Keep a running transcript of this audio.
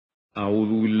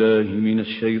أعوذ بالله من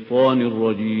الشيطان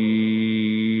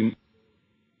الرجيم.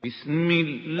 بسم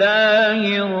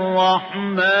الله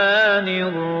الرحمن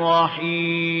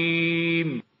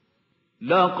الرحيم.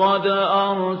 لقد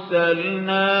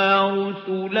أرسلنا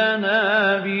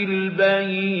رسلنا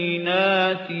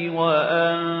بالبينات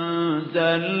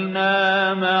وأنزلنا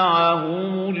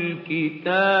معهم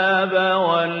الكتاب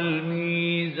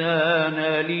والميزان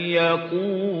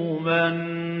ليقوم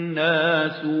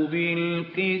الناس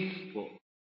بالقسط.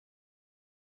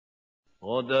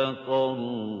 صدق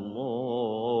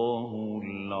الله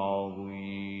العظيم.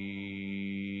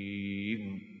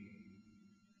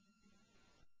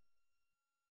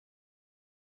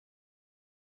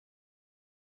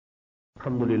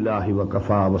 الحمد لله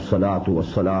وكفى والصلاة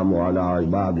والسلام على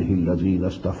عباده الذين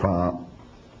اصطفى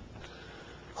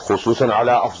خصوصا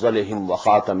على أفضلهم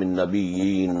وخاتم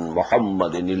النبيين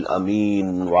محمد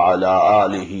الأمين وعلى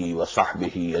آله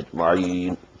وصحبه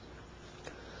أجمعين.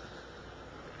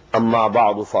 أما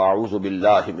بعد فأعوذ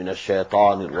بالله من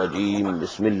الشيطان الرجيم.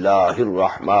 بسم الله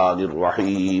الرحمن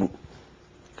الرحيم.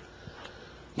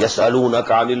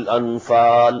 يسألونك عن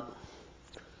الأنفال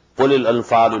قل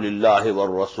الأنفال لله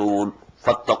والرسول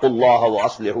فاتقوا الله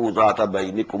وأصلحوا ذات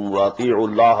بينكم وأطيعوا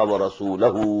الله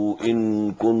ورسوله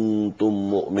إن كنتم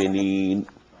مؤمنين.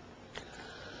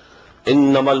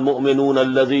 إنما المؤمنون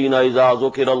الذين إذا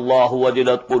ذكر الله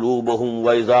وجلت قلوبهم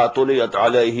وإذا تليت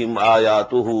عليهم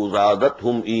آياته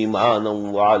زادتهم إيمانا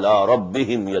وعلى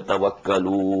ربهم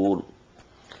يتوكلون.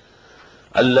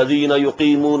 الذين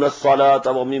يقيمون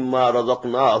الصلاة ومما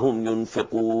رزقناهم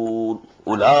ينفقون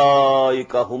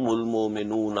أولئك هم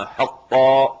المؤمنون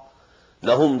حقا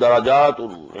لهم درجات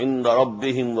عند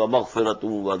ربهم ومغفرة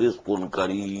ورزق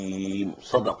كريم.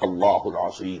 صدق الله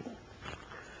العظيم.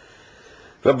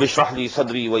 رب اشرح لي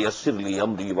صدري ويسر لي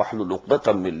أمري واحلل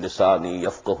عقدة من لساني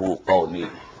يفقهوا قولي.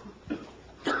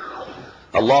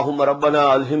 اللهم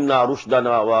ربنا ألهمنا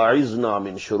رشدنا وأعذنا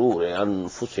من شرور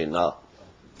أنفسنا.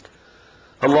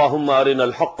 اللهم أرنا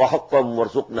الحق حقا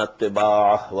وارزقنا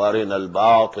اتباعه وأرنا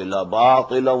الباطل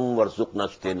باطلا وارزقنا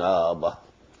اجتنابه.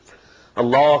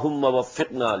 اللهم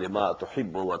وفقنا لما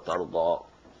تحب وترضى.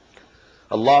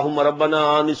 اللهم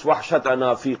ربنا آنس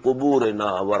وحشتنا في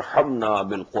قبورنا وارحمنا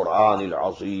بالقرآن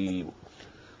العظيم.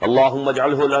 اللهم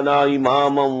اجعله لنا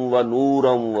إماما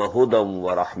ونورا وهدى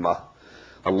ورحمة.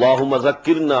 اللهم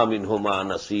ذكرنا منه ما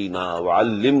نسينا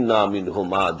وعلمنا منه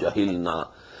ما جهلنا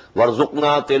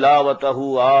وارزقنا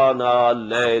تلاوته آناء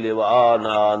الليل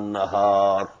وآناء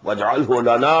النهار واجعله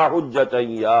لنا حجة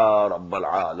يا رب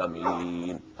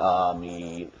العالمين.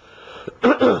 آمين.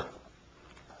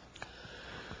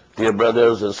 Dear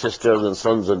brothers and sisters and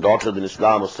sons and daughters in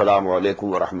Islam, Assalamu alaikum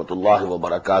wa rahmatullahi wa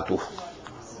barakatuh.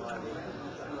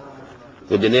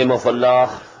 In the name of Allah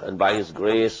and by His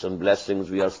grace and blessings,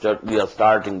 we are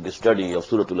starting the study of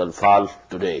Surah al-Anfaal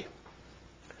today.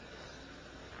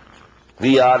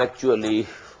 We are actually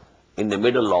in the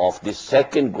middle of the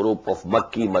second group of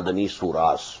Makki Madani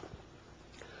surahs.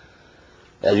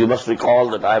 As you must recall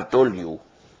that I have told you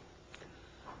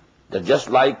that just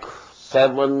like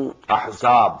 7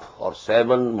 ahzab or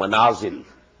 7 manazil,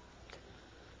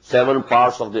 7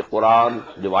 parts of the Quran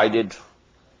divided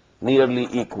nearly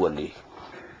equally,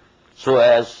 so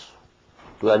as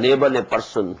to enable a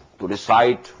person to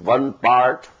recite 1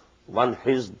 part, 1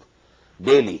 hizb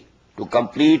daily, to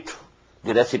complete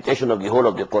the recitation of the whole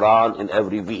of the Quran in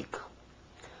every week.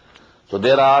 So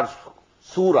there are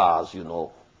surahs,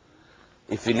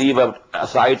 if we leave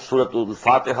aside Surah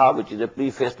al-Fatiha, which is a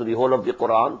preface to the whole of the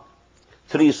Quran,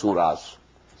 3 surahs,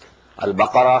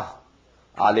 Al-Baqarah,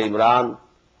 Al-Imran,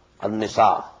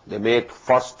 Al-Nisa, they make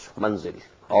first manzil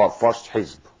or first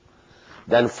hizb,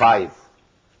 then 5,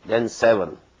 then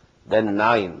 7, then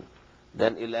 9,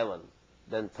 then 11,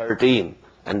 then 13,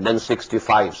 and then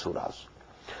 65 surahs.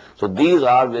 So these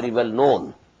are very well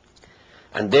known,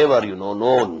 and they were,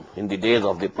 known in the days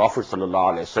of the Prophet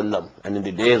ﷺ and in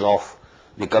the days of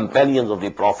the companions of the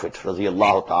Prophet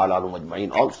radiyallahu ta'ala anhum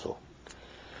ajma'in also.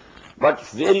 But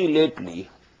very lately,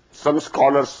 some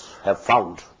scholars have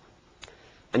found,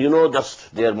 and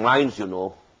just their minds,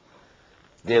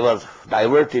 they were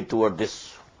diverted toward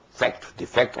this fact. The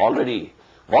fact already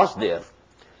was there,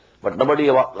 but nobody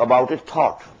about it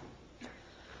thought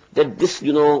that this,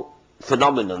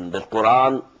 phenomenon that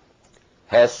Quran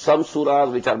has some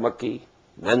surahs which are Makki,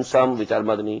 then some which are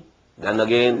Madani, then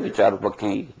again which are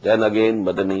Makki, then again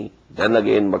Madani, then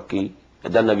again Makki,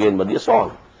 and then again Madani, so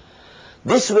on.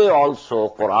 This way also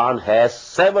Quran has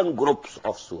 7 groups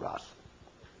of surahs.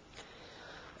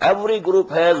 Every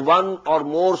group has one or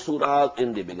more surahs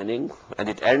in the beginning, and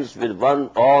it ends with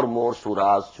one or more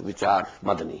surahs which are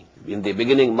Madani. In the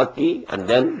beginning Makki, and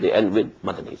then they end with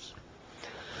Madanis.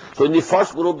 So in the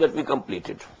first group that we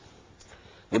completed,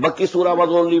 the Makki surah was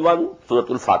only one, Surah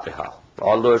al-Fatiha.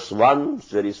 Although it's one, it's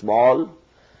very small,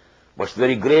 but it's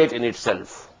very great in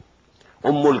itself.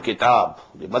 Ummul Kitab,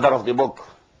 the mother of the book,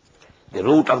 the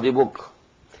root of the book.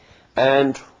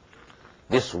 And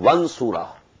this one surah,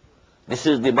 this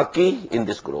is the Makki in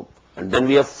this group. And then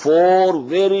we have four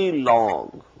very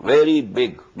long, very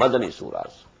big Madani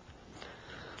surahs.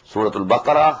 Surah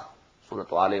al-Baqarah, Surah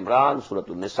al-Imran, Surah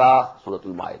al-Nisa, Surah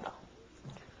al-Ma'idah.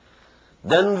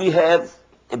 Then we have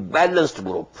a balanced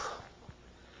group.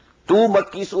 Two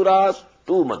Makki surahs,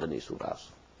 two Madani surahs.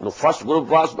 The first group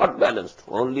was not balanced.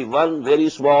 Only one very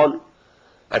small,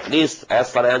 at least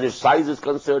as far as its size is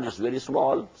concerned, it's very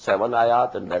small, 7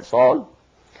 ayat and that's all.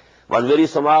 One very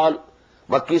small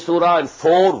Makki surah and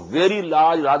four very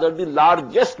large, rather the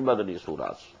largest Madani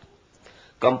surahs,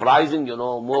 comprising,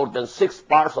 more than 6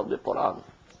 parts of the Quran,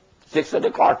 6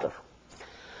 1/4.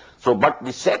 So, but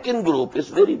the second group is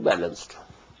very balanced.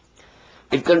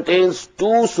 It contains 2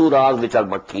 surahs which are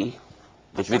Makki,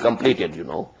 which we completed,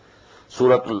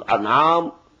 Surah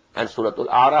al-An'am and Surah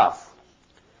al-Araf.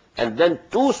 And then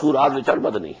 2 surahs which are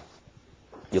Madani.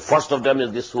 The first of them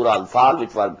is this Surah al-Anfaal,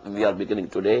 which we are beginning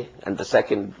today, and the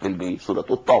second will be Surah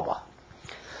al-Tawbah.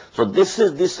 So this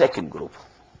is the second group.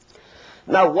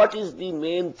 Now what is the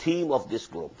main theme of this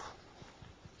group?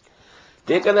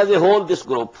 Taken as a whole, this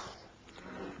group,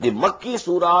 the Makki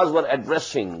surahs were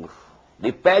addressing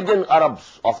the pagan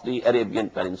Arabs of the Arabian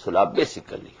Peninsula,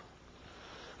 basically.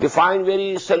 We find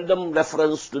very seldom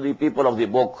reference to the people of the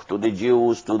book, to the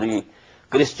Jews, to the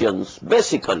Christians.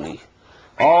 Basically,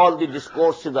 all the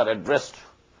discourses are addressed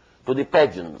to the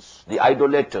pagans, the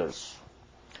idolaters,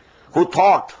 who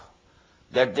thought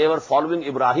that they were following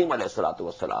Ibrahim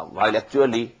ﷺ, while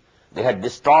actually they had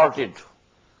distorted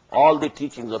all the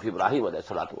teachings of Ibrahim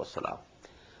ﷺ.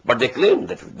 But they claim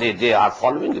that they are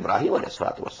following Ibrahim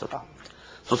ﷺ.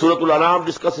 So Surah Al-An'am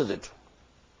discusses it,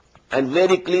 and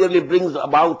very clearly brings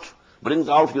out,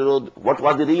 what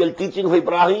was the real teaching of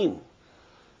Ibrahim.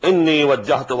 Inni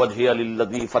wajjahtu wajhiya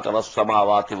lilladhi fatara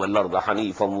as-samawati wal-arda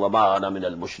hanifan wa ma ana min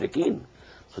al-mushrikeen.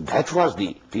 So that was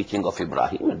the teaching of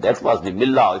Ibrahim, and that was the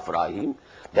millah of Ibrahim,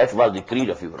 that was the creed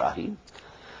of Ibrahim.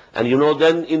 And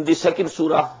then in the second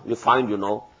surah, we find,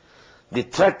 the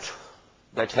threat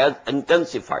that has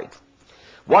intensified.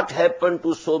 What happened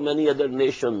to so many other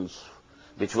nations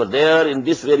which were there in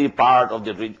this very part of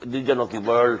the region of the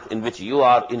world in which you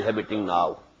are inhabiting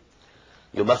now?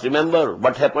 You must remember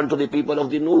what happened to the people of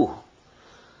the Nuh.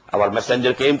 Our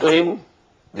messenger came to him,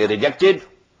 they rejected,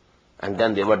 and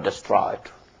then they were destroyed.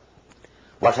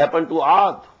 What happened to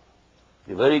Ad,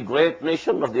 the very great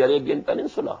nation of the Arabian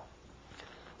Peninsula?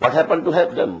 What happened to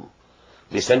them?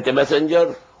 We sent a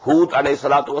messenger, Hud alayhi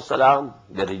salatu wassalam,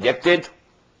 they rejected,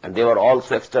 and they were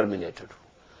also exterminated.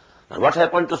 And what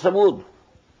happened to Samud?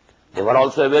 They were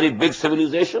also a very big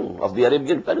civilization of the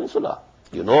Arabian Peninsula.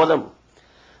 You know them.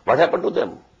 What happened to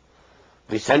them?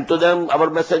 We sent to them our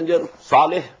messenger,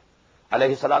 Salih,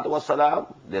 alayhi salatu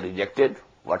wassalam. They rejected.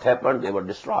 What happened? They were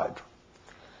destroyed.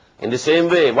 In the same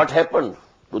way, what happened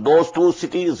to those 2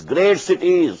 cities, great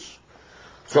cities,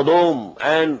 Sodom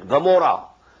and Gomorrah,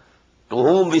 to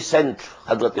whom we sent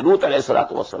Hazrat Lut alayhi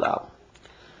salatu wassalam?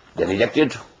 They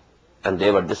rejected, and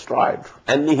they were destroyed,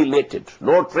 annihilated.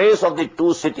 No trace of the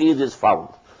 2 cities is found.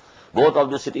 Both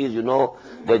of the cities,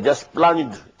 they just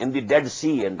plunged in the Dead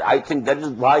Sea, and I think that is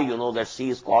why, that sea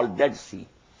is called Dead Sea.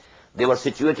 They were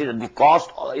situated at the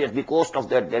coast of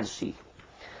that Dead Sea,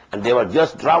 and they were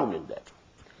just drowned in that.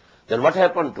 Then what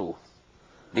happened to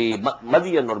the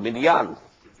Madian or Midian?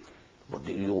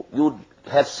 You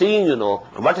have seen,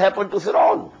 what happened to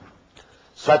Pharaoh.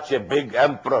 Such a big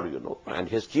emperor, and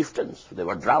his chieftains, they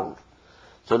were drowned.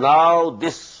 So now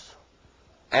this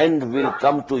end will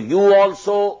come to you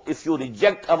also if you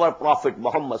reject our Prophet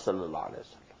Muhammad sallallahu alaihi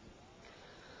wasallam.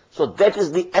 So that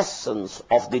is the essence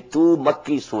of the 2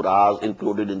 Makki surahs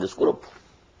included in this group.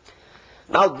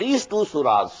 Now these 2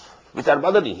 surahs, which are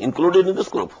Madani, included in this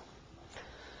group,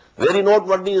 very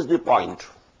noteworthy is the point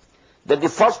that the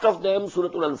first of them,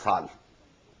 Surah Al-Anfaal,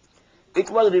 it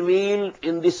was revealed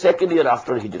in the 2nd year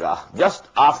after Hijrah, just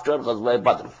after Ghazwa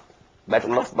Badr,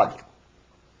 Battle of Badr.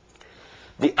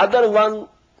 The other one,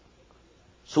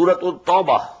 Surah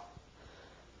al-Tawbah,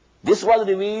 this was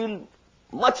revealed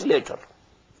much later.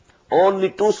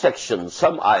 Only 2 sections,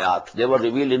 some ayat, they were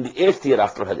revealed in the 8th year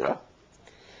after Hijrah.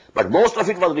 But most of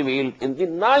it was revealed in the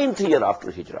 9th year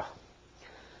after Hijrah.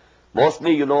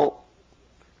 Mostly,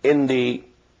 in the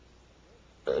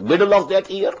middle of that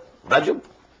year, Rajab,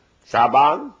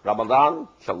 Shaban, Ramadan,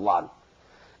 Shawwal.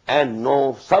 And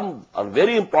no, some are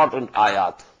very important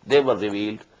ayat, they were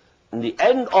revealed in the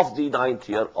end of the 9th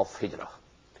year of Hijrah.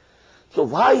 So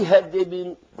why have they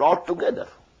been brought together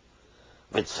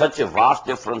with such a vast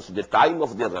difference in the time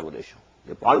of their revelation?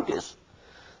 The point is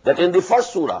that in the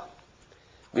first surah,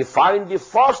 we find the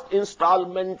first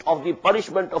installment of the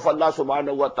punishment of Allah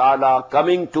subhanahu wa ta'ala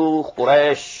coming to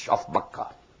Quraysh of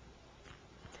Makkah.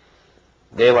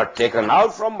 They were taken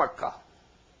out from Makkah,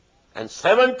 and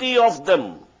 70 of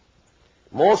them,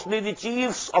 mostly the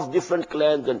chiefs of different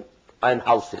clans and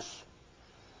houses,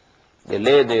 they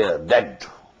lay there dead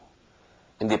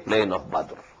in the plain of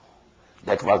Badr.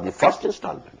 That was the first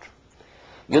installment.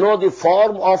 You know, the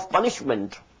form of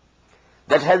punishment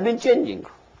that has been changing.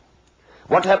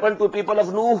 What happened to people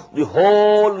of Nuh? The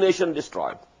whole nation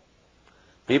destroyed.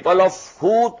 People of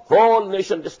Hud, whole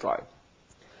nation destroyed.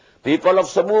 People of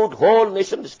Samud, whole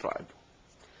nation destroyed.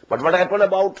 But what happened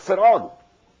about Pharaoh?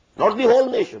 Not the whole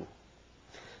nation.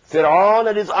 Pharaoh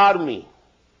and his army,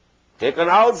 taken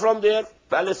out from their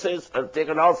palaces and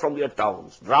taken out from their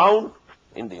towns, drowned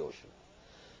in the ocean.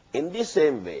 In the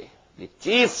same way, the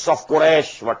chiefs of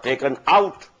Quraysh were taken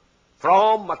out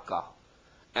from Makkah,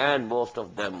 and most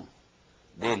of them,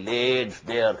 they laid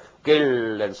there,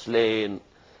 killed and slain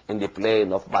in the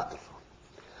plain of Badr.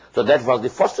 So that was the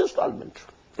first installment,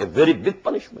 a very big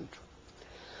punishment.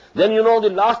 Then you know the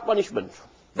last punishment,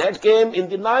 that came in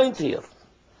the 9th year.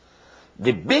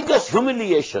 The biggest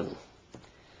humiliation,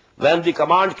 when the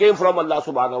command came from Allah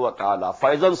subhanahu wa ta'ala,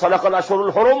 فَإِذَنْ سَلَقَ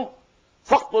الْأَشْهُرُ الْحُرُمُ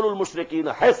فَاقْتُلُوا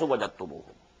الْمُشْرِكِينَ حَيْثُ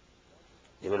وَجَدتُّمُوهُمْ.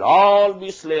 They will all be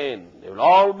slain, they will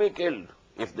all be killed.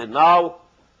 If they now,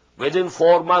 within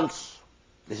 4 months,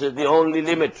 this is the only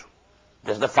limit,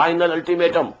 this is the final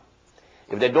ultimatum.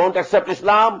 If they don't accept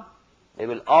Islam, they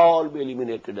will all be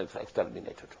eliminated and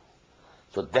exterminated.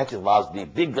 So that was the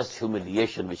biggest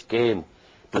humiliation which came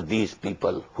to these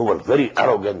people who were very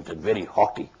arrogant and very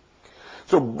haughty.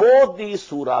 So both these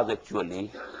surahs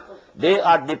actually, they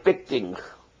are depicting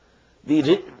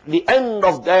the end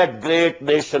of that great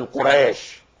nation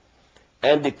Quraysh,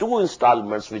 and the two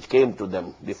installments which came to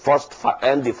them, the first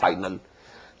and the final.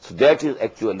 So that is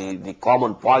actually the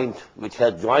common point which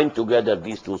has joined together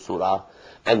these two surahs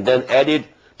and then added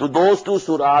to those two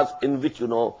surahs in which, you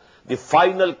know, the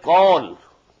final call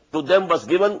to them was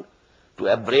given to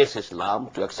embrace Islam,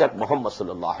 to accept Muhammad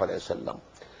sallallahu alaihi wasallam.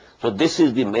 So this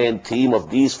is the main theme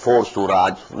of these 4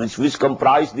 surahs, which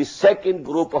comprise the second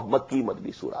group of Makki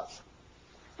Madani surahs.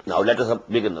 Now let us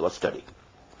begin our study.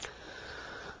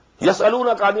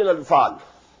 يَسْأَلُونَكَ عَنِ الْأَنْفَالِ.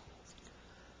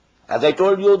 As I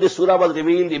told you, this surah was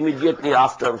revealed immediately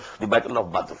after the Battle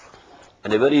of Badr.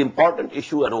 And a very important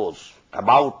issue arose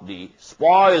about the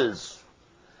spoils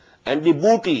and the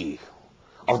booty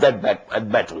of that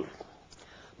battle.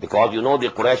 Because, you know, the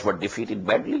Quraysh were defeated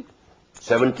badly.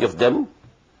 70 of them,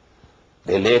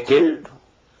 they lay killed.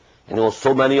 You know,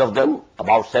 so many of them,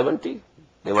 about 70,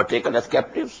 they were taken as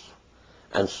captives.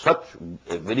 And such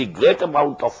a very great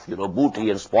amount of, you know, booty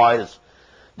and spoils,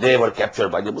 they were captured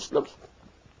by the Muslims.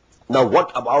 Now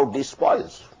what about these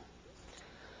spoils?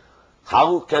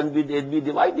 How can they be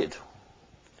divided?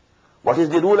 What is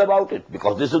the rule about it?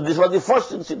 Because this was the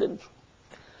first incident.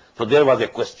 So there was a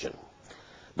question.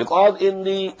 Because in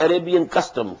the Arabian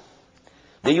custom,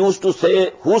 they used to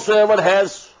say, whosoever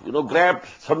has, you know, grabbed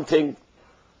something,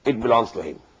 it belongs to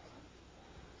him.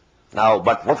 Now,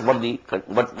 but what would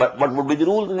be the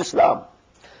rule in Islam?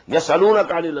 يَسْأَلُونَكَ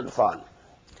عَنِ الْأَنْفَالِ.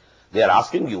 They are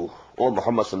asking you, O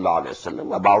Muhammad sallallahu alaihi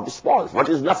wasallam, about the spoils. What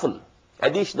is nafl?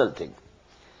 Additional thing.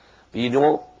 We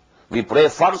know, we pray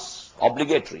first,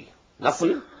 obligatory.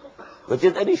 Nafl, which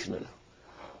is additional.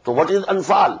 So what is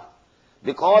anfal?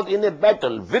 Because in a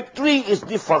battle, victory is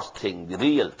the first thing, the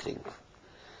real thing.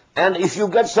 And if you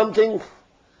get something,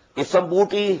 if some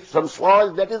booty, some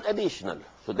spoil, that is additional.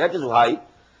 So that is why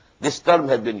this term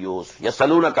has been used.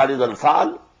 يَسْأَلُونَكَ عَنِ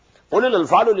الْأَنْفَالِ قُلِ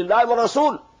الْأَنْفَالُ لِلَّهِ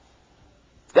وَرَسُولِ.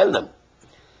 Tell them,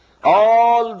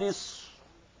 all this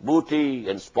booty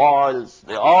and spoils,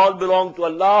 they all belong to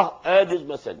Allah and His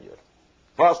Messenger.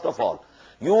 First of all,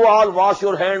 you all wash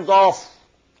your hands off.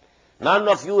 None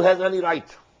of you has any right.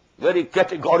 Very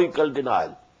categorical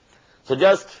denial. So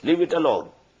just leave it alone.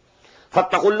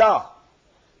 فَاتَّقُوا اللَّهِ.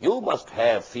 You must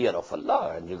have fear of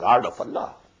Allah and regard of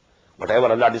Allah.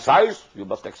 Whatever Allah decides, you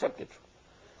must accept it.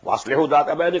 وَأَصْلِحُوا ذَاتَ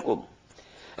بَيْنِكُمْ.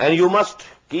 And you must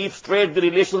keep straight the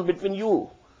relations between you.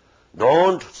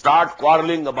 Don't start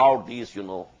quarreling about these, you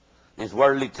know, these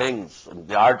worldly things and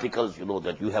the articles, you know,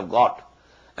 that you have got,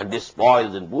 and this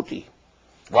spoils and booty.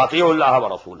 وَأَطِيعُوا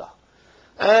اللَّهَ وَرَسُولَهُ.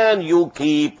 and you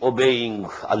keep obeying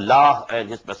Allah and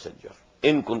His Messenger.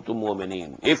 In kuntum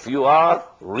mu'minin, if you are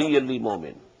really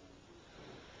mu'min.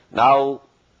 Now,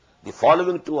 the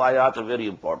following two ayat are very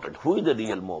important. Who is the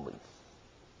real mu'min?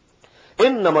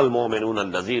 Innamal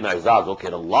mu'minuna allazina iza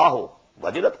zukira Allahu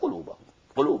wajilat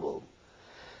qulubuhum.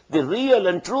 The real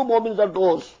and true mu'mins are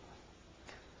those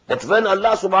that when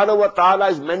Allah subhanahu wa ta'ala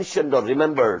is mentioned or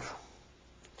remembered,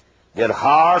 their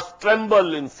hearts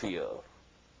tremble in fear.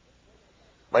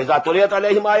 وَإِذَا تُلِيَتْ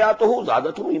عَلَيْهِمْ آيَاتُهُ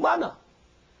زَادَتْهُمْ إِيمَانًا.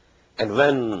 And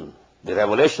when the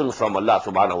revelations from Allah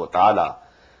subhanahu wa ta'ala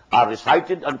are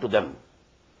recited unto them,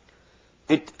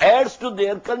 it adds to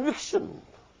their conviction,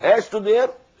 adds to their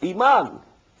iman,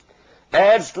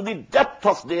 adds to the depth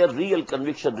of their real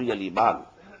conviction, real iman.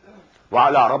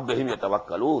 وَعَلَىٰ رَبِّهِمْ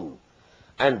يَتَوَكَّلُونَ.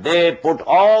 And they put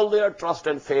all their trust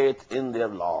and faith in their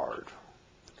Lord.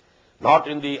 Not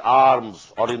in the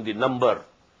arms or in the number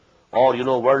or,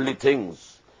 worldly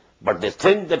things. But they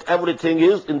think that everything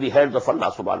is in the hands of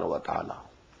Allah subhanahu wa ta'ala.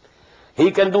 He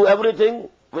can do everything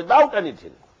without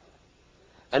anything.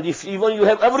 And if even you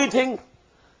have everything,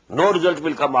 no result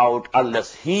will come out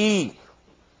unless He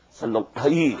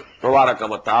tabaraka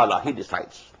wa ta'ala, He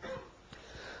decides.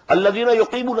 Alladhina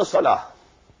yuqimuna salah.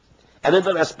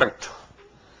 Another aspect.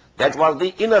 That was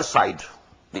the inner side,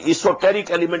 the esoteric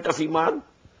element of Iman,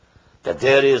 that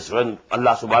there is when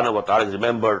Allah subhanahu wa ta'ala is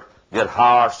remembered, their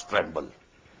hearts tremble.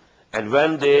 And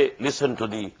when they listen to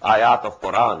the ayat of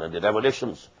Quran and the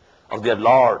revelations of their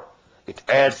Lord, it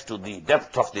adds to the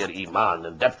depth of their Iman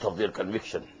and depth of their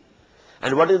conviction.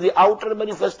 And what is the outer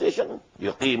manifestation?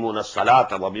 يُقِيمُونَ الصَّلَاةَ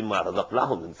وَمِمَّا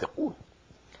رَزَقْنَاهُمْ يُنْفِقُونَ.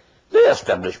 They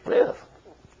establish prayer.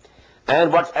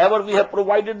 And whatever we have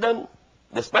provided them,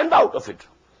 they spend out of it.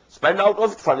 Spend out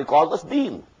of it for the cause of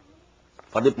deen,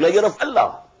 for the pleasure of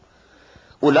Allah.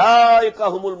 أُولَٰئِكَ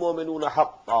هُمُ الْمُؤْمِنُونَ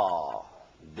حَقًّا.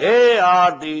 They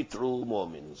are the true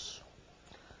mu'mins.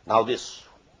 Now this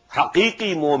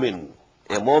haqiqi mu'min,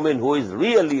 a mu'min who is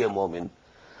really a mu'min,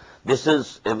 this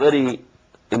is a very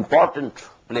important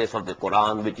place of the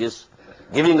Quran which is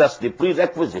giving us the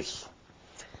prerequisites.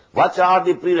 What are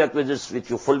the prerequisites which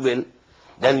you fulfill,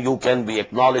 then you can be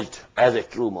acknowledged as a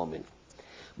true mu'min.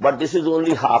 But this is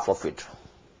only half of it.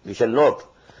 We shall note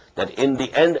that in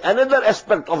the end another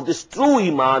aspect of this true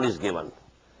iman is given.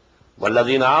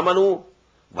 وَالَّذِينَ آمَنُوا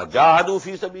وَجَاهَدُوا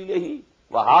فِي سَبِيلِهِ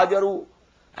وَهَاجَرُوا.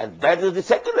 And that is the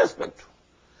second aspect.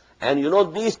 And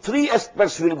these three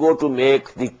aspects will go to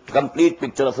make the complete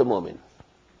picture of a mu'min.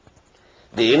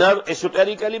 The inner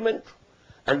esoteric element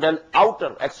and then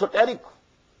outer exoteric.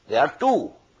 There are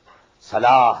two.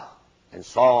 Salah and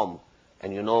Saum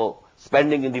and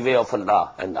spending in the way of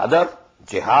Allah, and other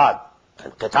jihad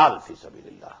and qital fi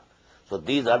sabilillah. So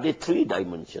these are the three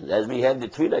dimensions. As we have the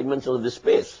three dimensions of the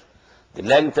space, the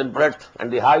length and breadth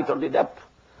and the height or the depth,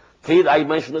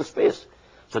 three-dimensional space.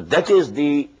 So that is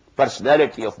the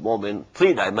personality of mu'min,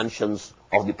 three dimensions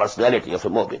of the personality of a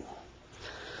mu'min.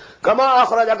 كما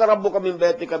أخرجك ربك من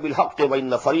بيتك بالحق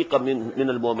وإن فريقا من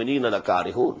المؤمنين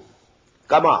لكارهون.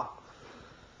 Kama.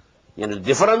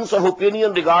 Difference of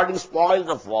opinion regarding spoils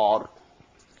of war.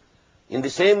 In the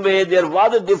same way, there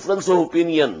was a difference of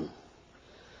opinion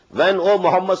when, O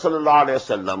Muhammad sallallahu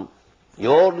alayhi wa sallam,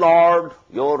 your Lord,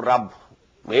 your Rabb,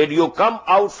 made you come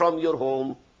out from your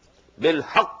home bil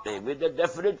haqq, with a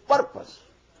definite purpose.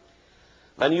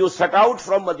 When you set out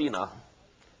from Medina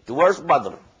towards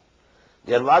Badr,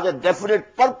 there was a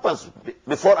definite purpose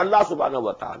before Allah subhanahu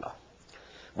wa ta'ala.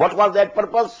 What was that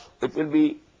purpose? It will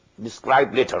be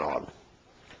described later on.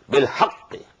 Bil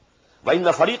haqq.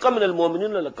 وَإِنَّ فَرِيقًا مِنَ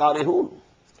الْمُؤْمِنِينَ لَكَارِهُونَ.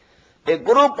 A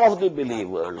group of the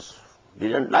believers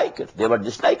didn't like it. They were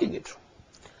disliking it.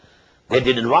 They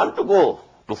didn't want to go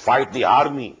to fight the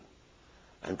army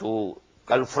and to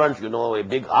confront, a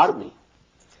big army,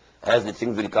 as the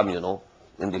things will come,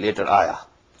 in the later ayah.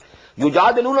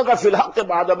 يُجَادِلُونَكَ فِي الْحَقِّ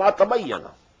بَعْدَ مَا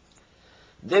تَبَيَّنَ.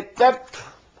 They kept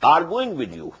arguing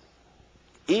with you,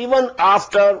 even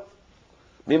after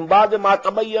مِنْ بَعْدِ مَا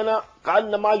تَبَيَّنَ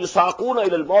كَأَنَّمَا يُسَاقُونَ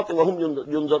إِلَى الْمَوْتِ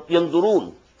وَهُمْ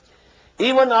يَنْظُرُونَ.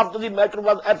 Even after the matter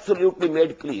was absolutely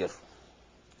made clear,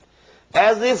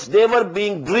 as if they were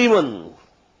being driven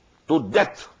to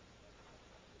death,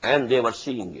 and they were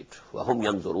seeing it. وَهُمْ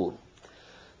يَنْظُرُونَ.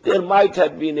 There might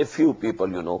have been a few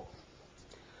people,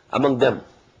 among them,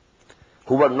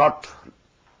 who were not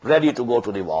ready to go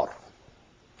to the war.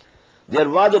 There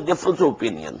was a difference of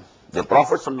opinion. The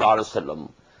Prophet ﷺ,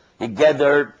 he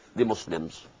gathered the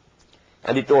Muslims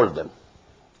and he told them,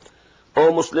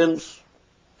 O Muslims,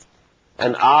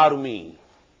 an army,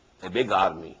 a big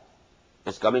army,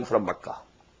 is coming from Mecca,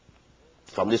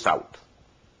 from the south.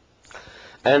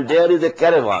 And there is a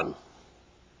caravan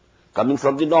coming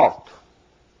from the north,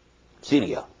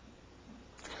 Syria.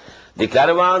 The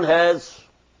caravan has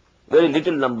very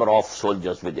little number of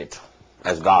soldiers with it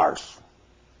as guards.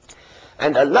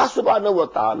 And Allah subhanahu wa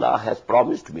ta'ala has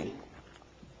promised me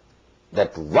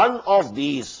that one of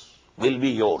these will be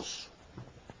yours.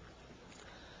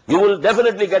 You will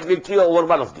definitely get victory over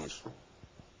one of these.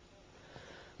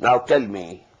 Now tell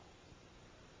me,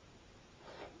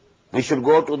 we should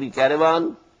go to the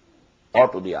caravan or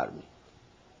to the army?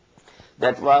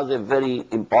 That was a very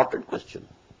important question.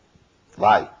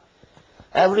 Why?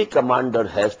 Every commander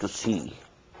has to see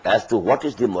as to what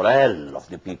is the morale of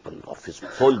the people, of his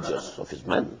soldiers, of his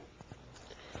men.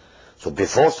 So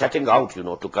before setting out,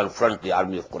 to confront the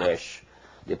army of Quraysh,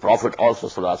 the Prophet also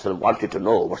ﷺ wanted to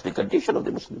know what's the condition of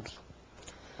the Muslims.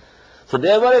 So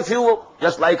there were a few,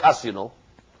 just like us,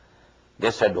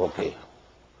 They said, okay,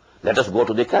 let us go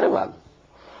to the caravan.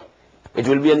 It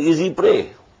will be an easy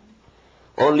prey.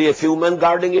 Only a few men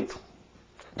guarding it.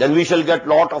 Then we shall get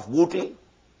lot of booty.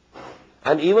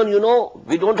 And even,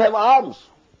 we don't have arms.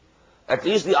 At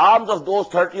least the arms of those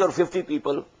 30 or 50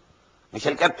 people we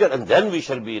shall capture, and then we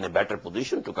shall be in a better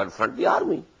position to confront the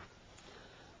army.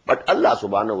 But Allah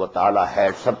subhanahu wa ta'ala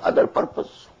had some other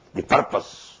purpose. The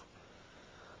purpose.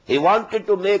 He wanted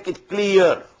to make it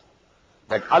clear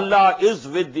that Allah is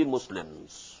with the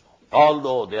Muslims.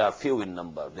 Although they are few in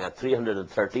number, they are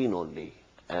 313 only.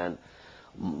 And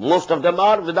most of them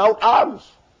are without arms.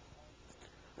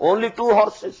 Only 2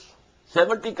 horses,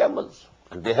 70 camels.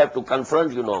 And they have to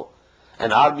confront,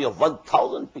 an army of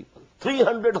 1,000 people,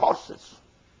 300 horses,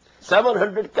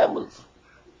 700 camels.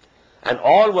 And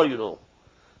all were,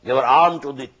 they were armed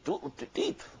to the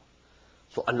teeth.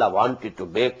 So Allah wanted to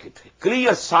make it a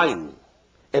clear sign,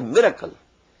 a miracle,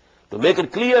 to make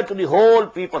it clear to the whole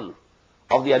people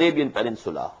of the Arabian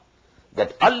Peninsula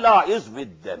that Allah is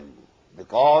with them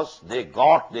because they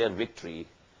got their victory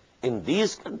in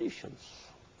these conditions.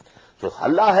 So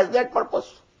Allah has that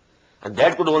purpose. And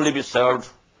that could only be served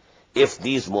if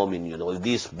these mu'min, if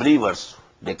these believers,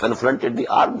 they confronted the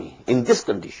army in this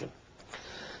condition.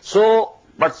 So,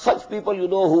 but such people,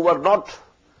 who were not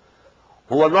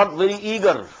very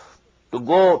eager to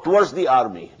go towards the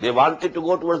army, they wanted to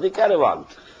go towards the caravan.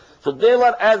 So they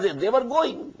were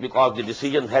going because the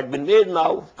decision had been made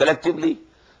now collectively.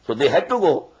 So they had to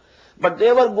go. But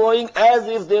they were going as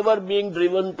if they were being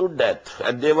driven to death,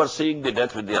 and they were seeing the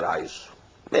death with their eyes.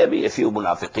 Maybe a few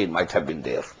munafiqeen might have been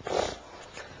there.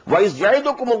 وَإِذْ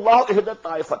يَعِدُكُمُ اللَّهُ إِحْدَى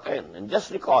الطَّائِفَتَيْنِ. And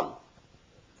just recall,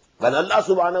 when Allah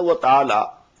subhanahu wa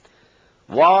ta'ala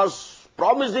was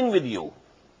promising with you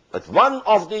that one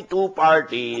of the 2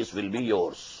 parties will be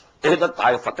yours. إِحْدَى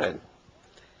الطَّائِفَتَيْنِ.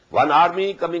 One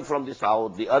army coming from the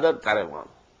south, the other caravan.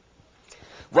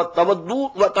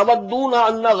 وَتَوَدُّونَ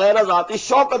أَنَّ غَيْرَ ذَاتِ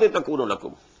الشَّوْكَةِ تَكُونُ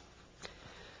لَكُمْ.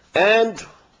 And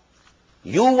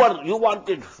you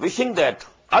wanted, wishing that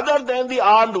other than the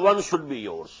armed one should be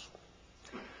yours.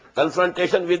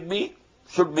 Confrontation with me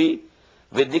should be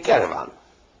with the caravan.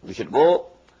 We should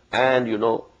go and,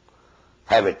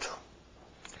 have it.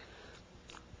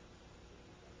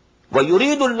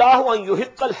 وَيُرِيدُ اللَّهُ أَن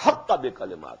يُحِقَّ الْحَقَّ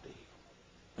بِكَلِمَاتِهِ.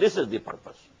 This is the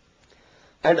purpose.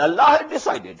 And Allah had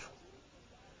decided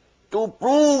to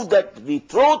prove that the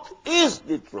truth is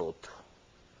the truth.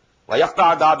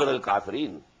 وَيَقْطَعَ دَابِرَ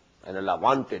الْكَافِرِينَ. And Allah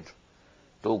wanted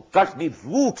to cut the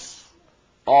roots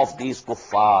of these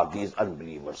kuffar, these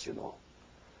unbelievers,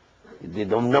 The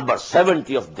number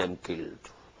 70 of them killed,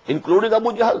 including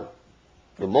Abu Jahl,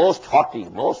 the most haughty,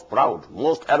 most proud,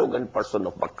 most arrogant person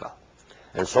of Makkah,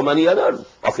 and so many others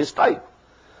of his type.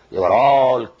 They were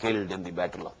all killed in the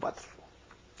battle of Badr.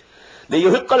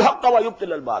 لِيُحِقَّ الْحَقَّ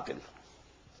وَيُبْطِلَ الْبَاطِلَ.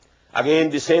 Again,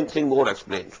 the same thing more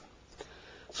explained.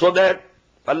 So that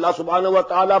Allah subhanahu wa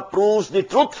ta'ala proves the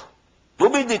truth to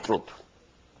be the truth,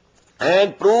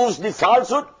 and proves the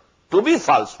falsehood to be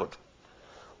falsehood.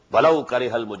 وَلَوْ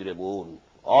كَرِهَ الْمُجْرِمُونَ.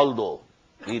 Although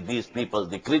these people,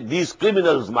 these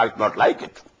criminals might not like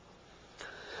it.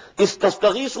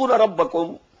 إِسْتَسْتَغِيثُونَ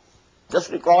رَبَّكُمْ. Just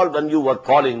recall when you were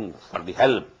calling for the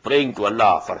help, praying to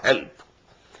Allah for help.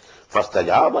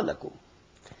 فَاسْتَجَابَ لَكُمْ.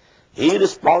 He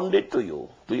responded to you,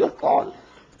 to your call.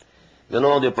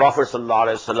 The Prophet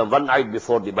ﷺ, one night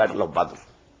before the battle of Badr,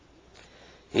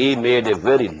 he made a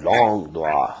very long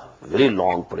dua, very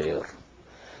long prayer,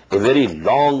 a very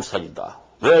long sajda,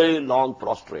 very long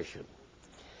prostration.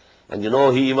 And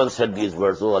he even said these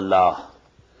words, "Oh Allah,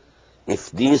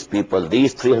 if these people,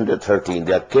 these 313,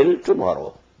 they are killed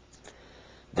tomorrow,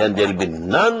 then there will be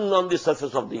none on the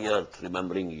surface of the earth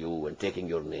remembering you and taking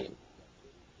your name."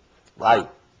 Why?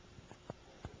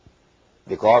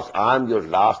 Because I am your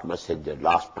last messenger,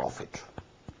 last prophet.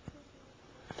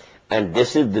 And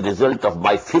this is the result of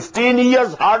my 15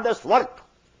 years hardest work.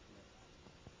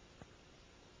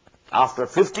 After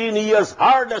 15 years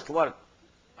hardest work,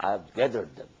 I have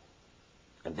gathered them.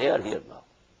 And they are here now.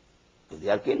 They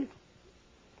are killed.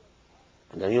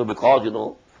 And then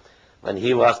because, when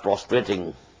he was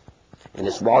prostrating in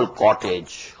a small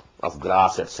cottage of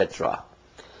grass, etc.,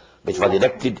 which was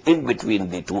erected in between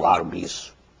the two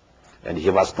armies, and he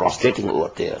was prostrating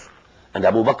over there. And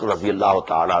Abu Bakr radiallahu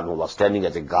ta'ala was standing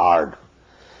as a guard.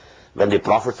 When the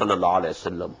Prophet sallallahu alaihi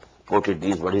wasallam quoted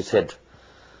these words, he said,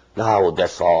 "Now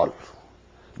that's all.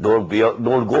 Don't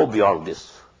go beyond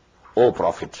this, O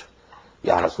Prophet,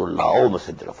 Ya Rasulullah, O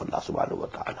Messenger of Allah subhanahu wa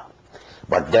ta'ala."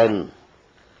 But then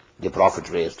the Prophet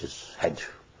raised his head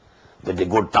with the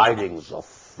good tidings of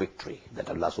victory, that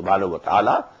Allah subhanahu wa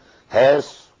ta'ala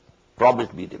has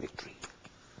promised me the victory.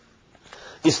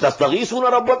 إِسْتَسْتَغِيثُونَ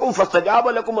رَبَّكُمْ فَاسْتَجَابَ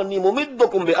لَكُمْ أَنِّي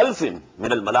مُمِدُّكُمْ بِأَلْفٍ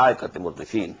مِنَ الْمَلَائِكَةِ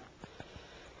مُرْدِفِينَ.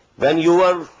 When you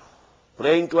were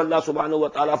praying to Allah subhanahu wa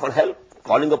ta'ala for help,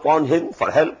 calling upon Him for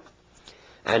help,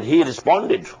 and He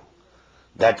responded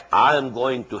that I am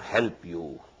going to help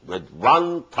you with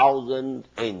 1,000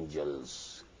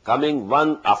 angels, coming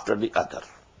one after the other.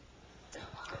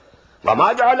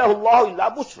 وَمَا جَعَلَهُ اللَّهُ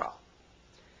إِلَّا بُشْرًا.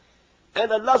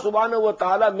 And Allah subhanahu wa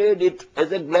ta'ala made it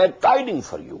as a glad tidings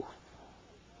for you.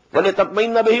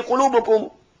 وَلِتَطْمَئِنَّ بِهِ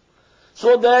قُلُوبُكُمْ,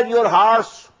 so that your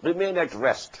hearts remain at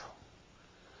rest.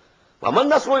 وَمَنْ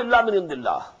نَصْرُ إِلَّا مِنْ عِنْدِ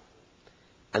اللَّهِ.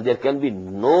 And there can be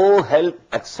no help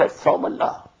except from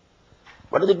Allah.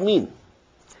 What does it mean?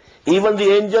 Even the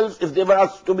angels, if they were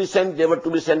asked to be sent, they were to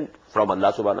be sent from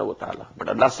Allah subhanahu wa ta'ala. But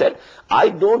Allah said, I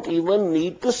don't even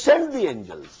need to send the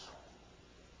angels.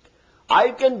 I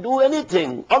can do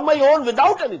anything on my own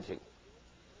without anything.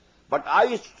 But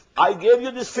I gave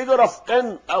you this figure of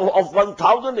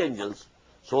 1,000 angels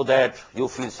so that you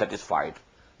feel satisfied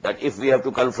that if we have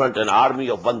to confront an army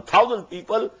of 1,000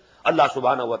 people, Allah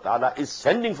subhanahu wa ta'ala is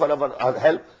sending for our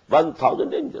help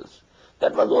 1,000 angels.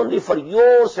 That was only for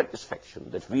your satisfaction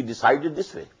that we decided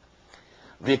this way.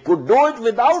 We could do it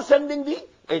without sending the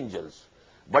angels,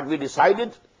 but we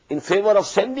decided in favor of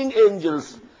sending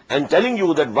angels and telling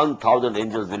you that 1,000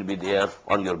 angels will be there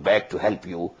on your back to help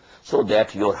you, so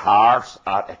that your hearts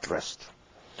are at rest.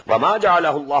 وَمَا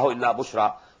جَعَلَهُ اللَّهُ إِلَّا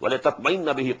بُشْرًا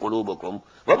وَلِتَطْمَئِنَّ بِهِ قُلُوبُكُمْ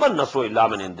وَمَا النَّصْرُ إِلَّا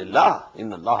مِنْ عِنْدِ اللَّهِ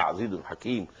إِنَّ اللَّهَ عَزِيزٌ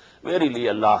حَكِيمٌ. Verily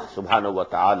Allah subhanahu wa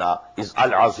ta'ala is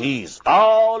Al-Aziz,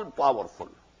 all-powerful,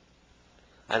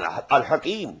 and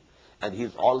Al-Hakim, and He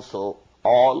is also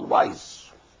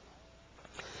all-wise.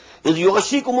 إِذْ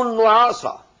يُغَشِّيكُمُ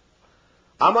النُّعَاسَ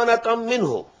أَمَنَةً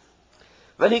مِّنْهُ.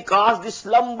 When He caused the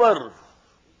slumber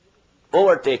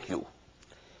overtake you.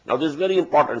 Now this is a very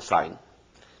important sign.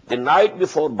 The night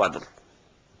before Badr,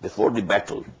 before the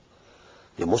battle,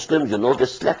 the Muslims, they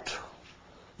slept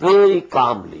very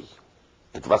calmly.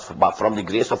 It was from the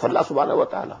grace of Allah subhanahu wa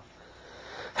ta'ala.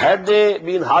 Had they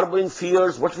been harboring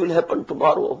fears, what will happen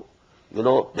tomorrow? They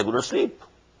wouldn't sleep.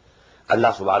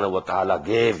 Allah subhanahu wa ta'ala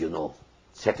gave,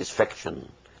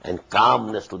 satisfaction and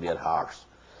calmness to their hearts,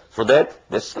 so that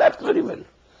they slept very well.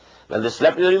 When they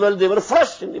slept very well, they were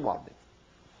fresh in the morning.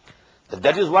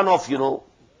 That is one of,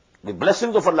 the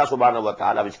blessings of Allah subhanahu wa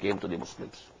ta'ala which came to the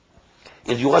Muslims.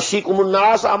 إِذْ يُغَشِّيكُمُ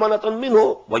النَّاسَ أَمَنَةً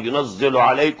مِّنْهُ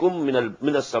وَيُنَزِّلُ عَلَيْكُم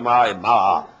مِّنَ السَّمَاءِ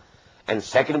مَاءً. And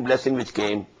second blessing which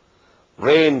came,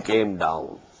 rain came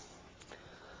down.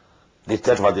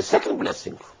 That was the second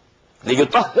blessing.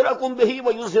 لِيُطَهِّرَكُم بِهِ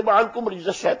وَيُذْهِبَ عَنْكُمْ رِجْزَ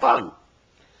الشَّيْطَانِ.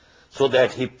 So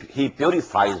that he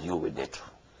purifies you with it.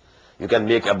 You can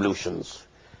make ablutions.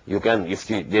 You can, if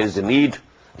there is a need,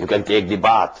 you can take the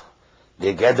bath.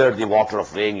 They gather the water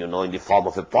of rain, in the form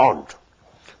of a pond.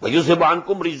 وَيُذْهِبَ عَنْكُمْ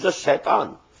رِجْزَ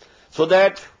الشَّيْطَانِ. So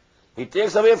that He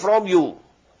takes away from you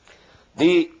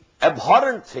the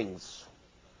abhorrent things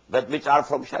which are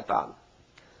from shaitan.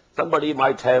 Somebody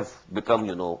might have become,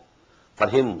 for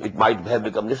him it might have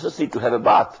become necessary to have a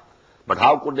bath. But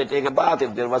how could they take a bath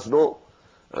if there was no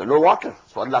water?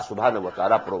 So Allah subhanahu wa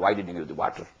ta'ala provided you the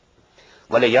water.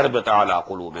 وَلَيَرْبِطَ عَلَىٰ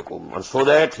قُلُوبِكُمْ. And so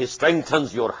that He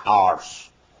strengthens your hearts.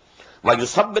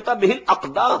 وَيُثَبِّتَ بِهِ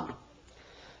الْأَقْدَامِ.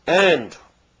 And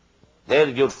there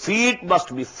your feet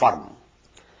must be firm.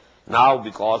 Now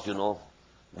because,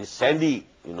 the sandy,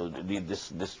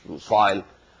 this soil,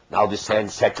 now the sand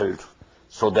settled,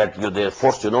 so that their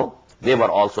force, they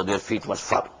were also, their feet was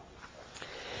firm.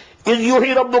 إِذْ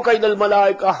يُوحِي رَبُّكَ إِلَى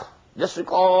الْمَلَائِكَةِ. Just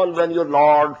recall when your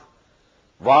Lord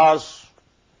was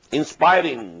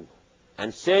inspiring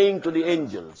and saying to the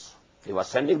angels, He was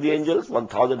sending the angels,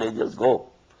 1,000 angels, go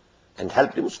and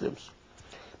help the Muslims.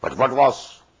 But what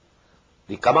was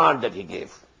the command that He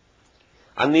gave?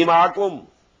 أَنِّي مَعَكُمْ,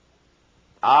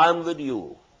 I am with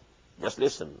you. Just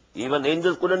listen. Even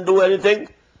angels couldn't do anything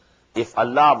if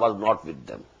Allah was not with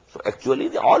them. So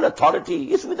actually, all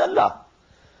authority is with Allah.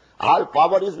 All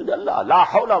power is with Allah. La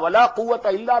hawla wa la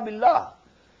quwwata illa billah.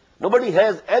 Nobody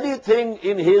has anything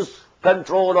in his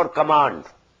control or command.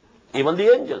 Even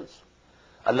the angels.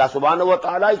 Allah subhanahu wa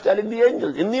ta'ala is telling the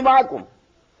angels, Inni ma'akum.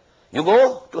 You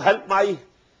go to help my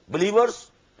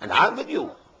believers and I am with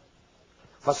you.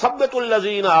 فَثَبَّتُوا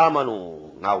الَّذِينَ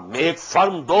آمَنُوا. Now make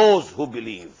firm those who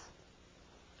believe.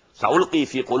 سَأُلْقِي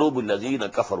فِي قُلُوبِ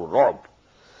الَّذِينَ كَفَرُوا الرُّعْبَ.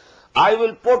 I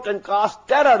will put and cast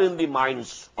terror in the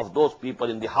minds of those people,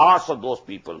 in the hearts of those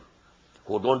people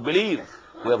who don't believe,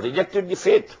 who have rejected the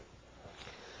faith.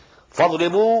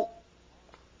 فَضْرِبُوا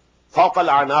فَوْقَ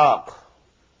الْأَعْنَاقِ.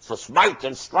 So smite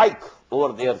and strike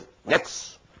over their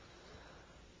necks.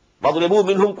 فَضْرِبُوا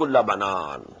مِنْهُمْ كُلَّ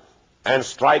بَنَانٍ. And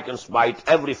strike and smite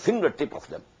every fingertip of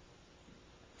them.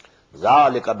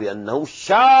 ذَلِكَ بِأَنَّهُمْ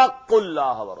شَاقُّوا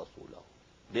اللَّهَ وَرَسُولَهُ.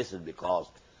 This is because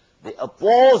they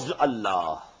opposed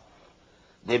Allah.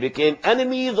 They became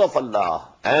enemies of Allah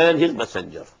and His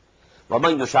Messenger.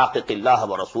 وَمَنْ يُشَاقِقِ اللَّهَ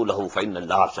وَرَسُولَهُ فَإِنَّ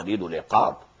اللَّهَ شَدِيدُ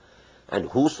الْعِقَابِ. And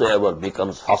whosoever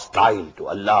becomes hostile to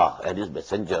Allah and His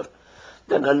Messenger,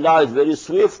 then Allah is very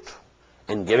swift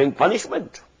in giving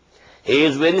punishment. He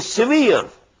is very severe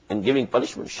in giving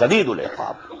punishment. Shadidul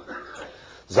iqab.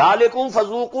 Zalikum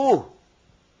fazuquh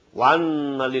wa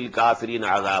anna lil kafirin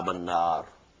azaban nar.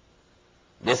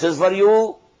 This is for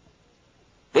you.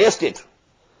 Taste it.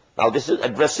 Now this is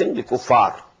addressing the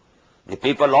kuffar, the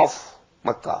people of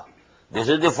Makkah. This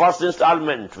is the first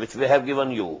installment which we have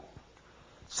given you.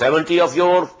 70 of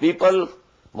your people,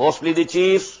 mostly the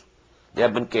chiefs, they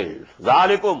have been killed.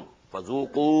 Zalikum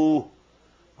fazuquh.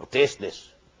 Now taste this.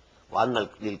 وَأَنَّ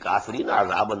لِلْكَافِرِينَ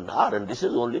عَذَابَ النَّارِ. And this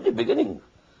is only the beginning.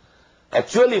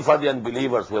 Actually, for the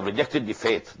unbelievers who have rejected the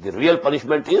faith, the real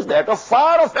punishment is that of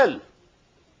fire of hell.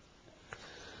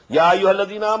 يَا أَيُّهَا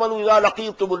الَّذِينَ آمَنُوا إِذَا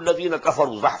لَقِيتُمُ الَّذِينَ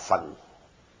كَفَرُوا زَحْفًا.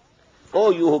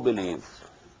 O you who believe,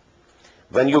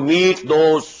 when you meet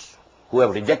those who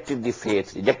have rejected the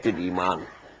faith, rejected Iman,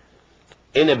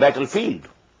 in a battlefield,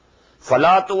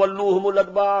 فَلَا تُوَلُّوهُمُ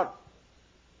الْأَدْبَارِ.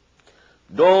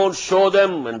 Don't show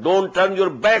them and don't turn your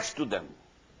backs to them.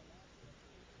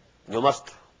 You must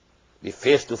be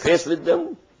face to face with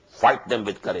them, fight them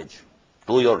with courage,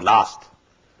 do your last,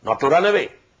 not to run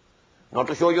away, not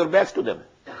to show your backs to them.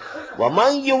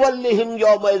 وَمَنْ يُوَلِّهِمْ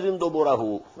يَوْمَئِذٍ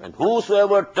دُبُرَهُ. And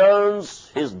whosoever turns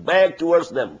his back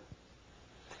towards them,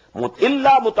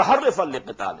 إِلَّا مُتَحَرِّفًا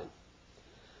لِقِتَالٍ.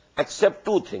 Except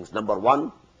two things. Number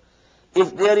one,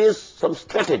 if there is some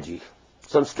strategy,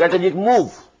 some strategic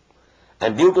move,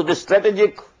 and due to this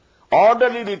strategic,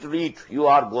 orderly retreat, you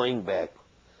are going back.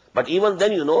 But even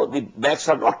then, the backs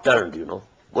are not turned,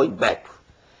 going back.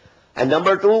 And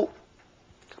number two,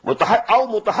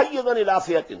 أَوْ مُتَحَيِّضًا إِلَى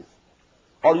فِيَةٍ.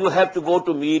 Or you have to go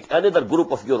to meet another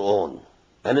group of your own,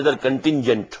 another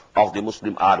contingent of the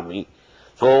Muslim army.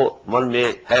 So one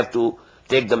may have to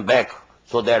take them back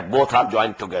so that both are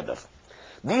joined together.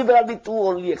 These are the two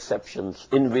only exceptions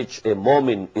in which a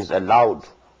mu'min is allowed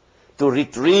to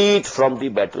retreat from the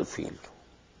battlefield,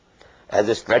 as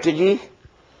a strategy,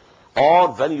 or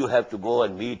when you have to go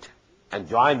and meet and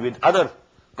join with other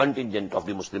contingent of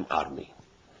the Muslim army.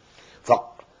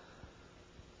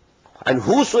 And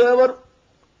whosoever,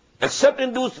 except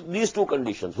in these two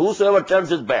conditions, whosoever turns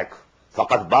his back,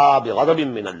 فَقَدْ بَا بِغَضَبٍ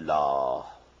مِّنَ اللَّهِ.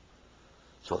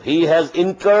 So he has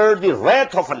incurred the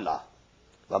wrath of Allah.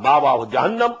 وَمَأْوَاهُ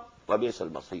جَهَنَّمُ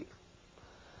وَبِئْسَ الْمَصِيرُ.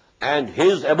 And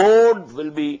his abode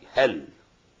will be hell.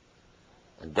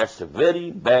 And that's a very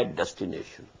bad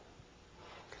destination.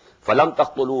 فَلَمْ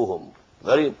تَقْتُلُوهُمْ.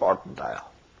 Very important ayah.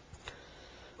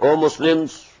 O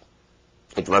Muslims,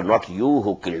 it was not you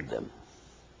who killed them.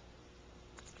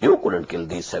 You couldn't kill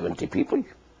these 70 people.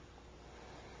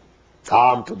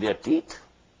 Armed to their teeth,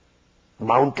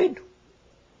 mounted.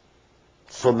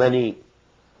 So many,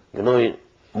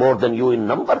 more than you in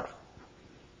number.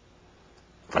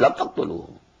 فَلَمْ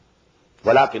تَقْتُلُوهُمْ.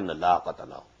 وَلَكِنَّ اللَّهَ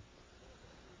قَتَلَهُمْ.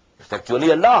 It's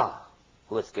actually Allah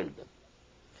who has killed them.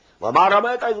 وَمَا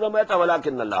رَمَيْتَ إِذْ رَمَيْتَ وَلَكِنَّ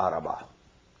اللَّهَ رَمَى.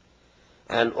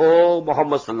 And O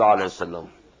Muhammad sallallahu alayhi wa sallam,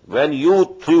 when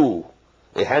you threw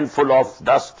a handful of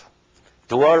dust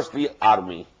towards the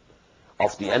army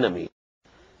of the enemy,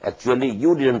 actually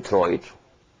you didn't throw it,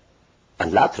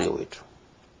 Allah threw it.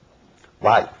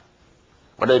 Why?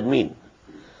 What does it mean?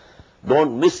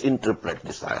 Don't misinterpret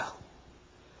this ayah.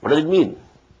 What does it mean?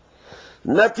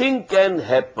 Nothing can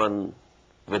happen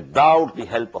without the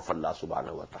help of Allah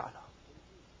subhanahu wa ta'ala,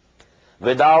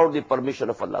 without the permission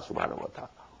of Allah subhanahu wa ta'ala,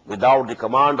 without the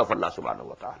command of Allah subhanahu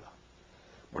wa ta'ala.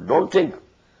 But don't think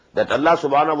that Allah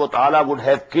subhanahu wa ta'ala would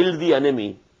have killed the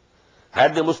enemy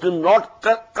had the Muslim not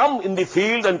come in the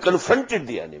field and confronted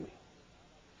the enemy.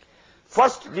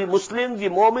 First, the Muslim, the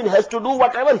Mu'min, has to do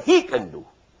whatever he can do.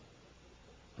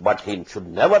 But he should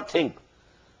never think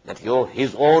that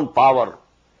his own power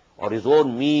or his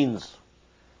own means,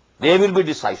 they will be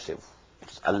decisive.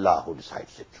 It's Allah who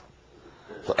decides it.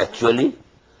 So actually,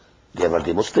 they were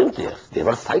the Muslims there. They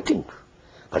were fighting.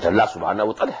 But Allah subhanahu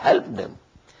wa ta'ala helped them.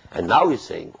 And now he's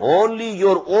saying, only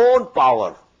your own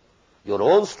power, your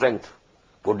own strength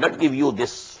could not give you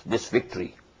this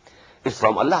victory. It's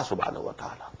from Allah subhanahu wa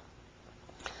ta'ala.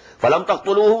 فَلَمْ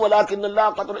تَقْتُلُوهُمْ وَلَكِنَّ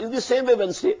اللَّهَ قَتَلَهُمْ. In the same way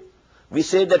when we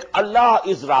say that Allah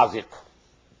is Raziq.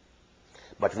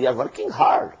 But we are working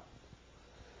hard,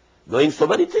 doing so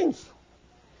many things.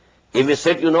 If we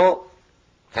sit,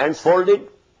 hands folded,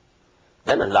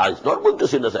 then Allah is not going to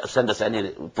send us any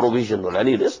provision or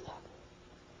any risk.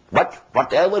 But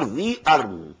whatever we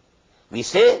earn, we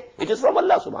say it is from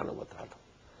Allah subhanahu wa ta'ala.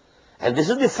 And this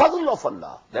is the fazl of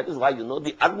Allah. That is why,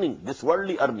 the earning, this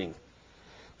worldly earning.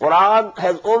 Quran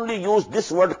has only used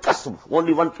this word kasb,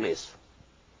 only one place.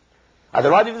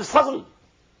 Otherwise it is fazl.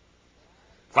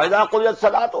 فَإِذَا قُلِيَتْ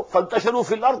صَلَاتُ فَانْتَشِرُوا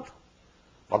فِي الْأَرْضِ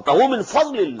وَابْتَغُوا مِنْ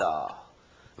فَضْلِ اللَّهِ.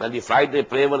 When the Friday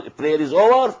prayer is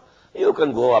over, you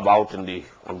can go about on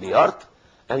the earth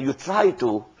and you try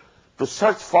to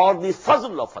search for the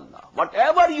fazl of Allah.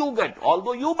 Whatever you get,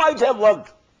 although you might have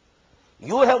worked,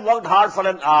 you have worked hard for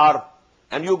an hour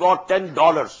and you got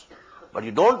 $10, but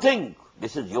you don't think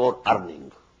this is your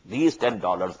earning. These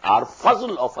 $10 are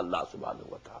fazl of Allah subhanahu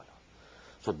wa ta'ala.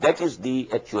 So that is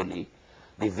actually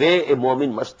the way a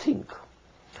mu'min must think.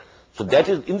 So that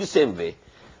is in the same way.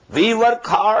 We work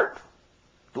hard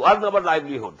to earn our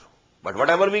livelihood, but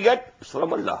whatever we get is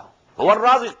from Allah. Huwa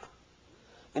Raziq.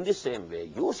 In the same way,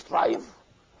 you strive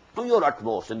to your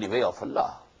utmost in the way of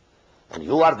Allah. And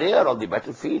you are there on the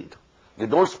battlefield. You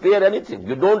don't spare anything.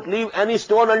 You don't leave any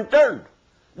stone unturned.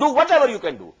 Do whatever you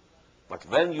can do. But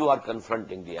when you are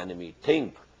confronting the enemy,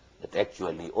 think that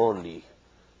actually only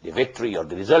the victory or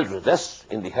the result rests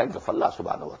in the hands of Allah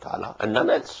subhanahu wa ta'ala and none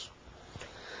else.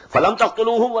 فَلَمْ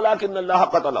تَقْتُلُوهُمْ وَلَكِنَّ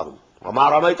اللَّهَ قَتَلَهُمْ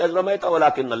وَمَا رَمَيْتَ إِذْ رَمَيْتَ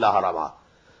وَلَكِنَّ اللَّهَ رَمَى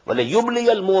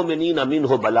وَلَيُبْلِيَ الْمُؤْمِنِينَ مِنْهُ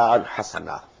بَلَاءً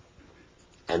حَسَنًا.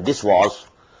 And this was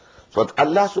so that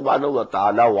Allah subhanahu wa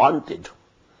ta'ala wanted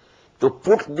to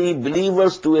put the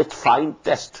believers to a fine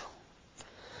test,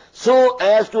 so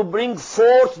as to bring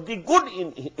forth the good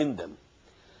in them.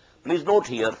 Please note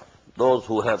here, those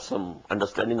who have some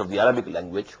understanding of the Arabic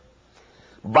language,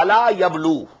 Bala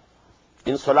Yablu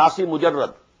in Salasi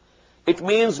Mujarrad, it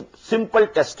means simple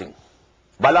testing.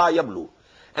 Bala Yablu.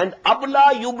 And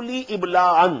Abla Yubli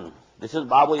Ibla'an, this is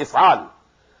Babu If'al.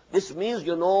 This means,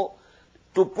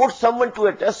 to put someone to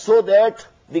a test so that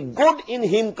the good in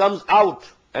him comes out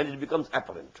and it becomes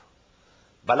apparent.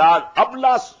 Bala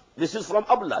Ablas, this is from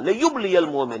Abla. Layubli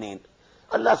al-mu'minin.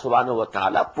 Allah subhanahu wa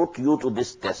ta'ala put you to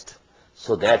this test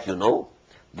so that,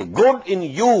 the good in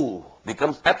you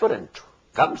becomes apparent,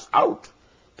 comes out.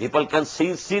 People can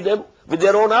see them with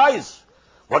their own eyes.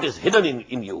 What is hidden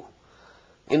in you?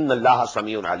 Inna Allah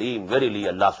Samiyun Alim. Verily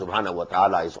Allah subhanahu wa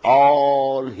ta'ala is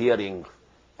all hearing,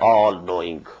 all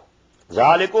knowing.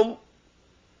 Zalikum.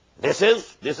 This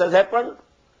has happened.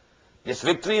 This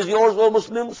victory is yours, O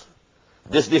Muslims.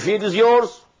 This defeat is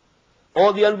yours,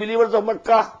 O the unbelievers of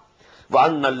Makkah.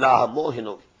 وَأَنَّ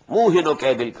اللَّهَ مُوهِنُ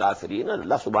كَيْدِ الْكَافِرِينَ.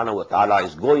 Allah subhanahu wa ta'ala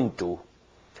is going to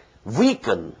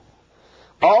weaken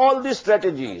all the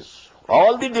strategies,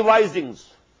 all the devisings,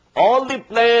 all the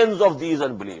plans of these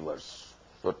unbelievers.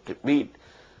 So to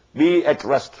be at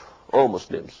rest, O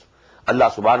Muslims.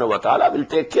 Allah subhanahu wa ta'ala will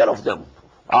take care of them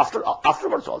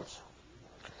afterwards also.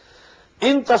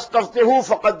 In tastaftihu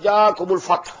faqad ja'akumul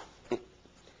fath.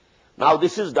 Now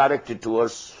this is directed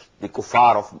towards the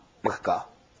kuffar of Makkah.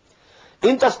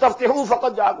 In tastaftihu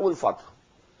faqad ja'akumul fath.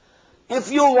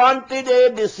 If you wanted a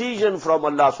decision from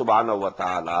Allah subhanahu wa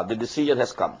ta'ala, the decision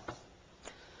has come.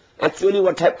 Actually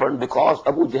what happened, because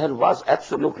Abu Jahl was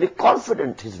absolutely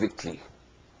confident his victory.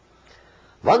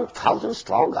 1,000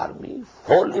 strong army,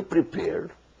 wholly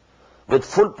prepared, with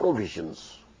full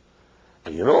provisions.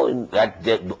 In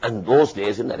those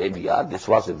days in Arabia, this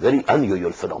was a very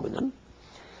unusual phenomenon.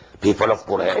 People of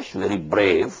Quraysh, very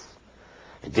brave.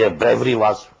 Their bravery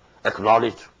was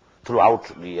acknowledged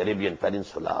throughout the Arabian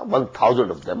Peninsula.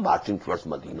 1,000 of them marching towards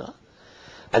Medina.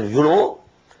 And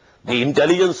the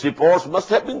intelligence reports must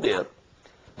have been there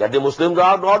that the Muslims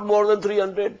are not more than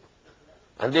 300.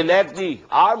 And they lack the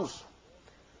arms.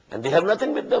 And they have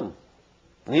nothing with them.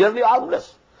 Nearly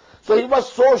armless. So he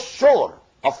was so sure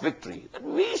of victory that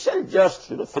we shall just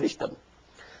finish them.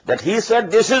 That he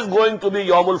said this is going to be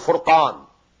Yawmul Furqan.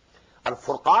 And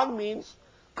Furqan means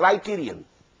criterion.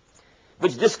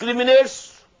 which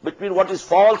discriminates between what is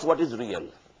false, what is real,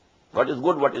 what is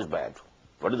good, what is bad,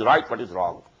 what is right, what is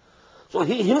wrong. So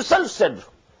he himself said,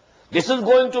 this is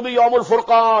going to be Yawmul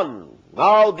Furqan.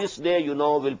 Now this day,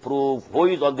 will prove who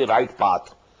is on the right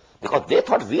path. Because they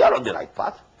thought we are on the right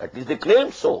path. At least they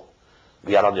claimed so.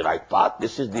 We are on the right path.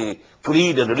 This is the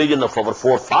creed and religion of our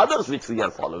forefathers which we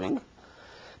are following.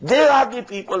 They are the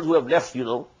people who have left,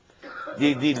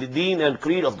 the deen and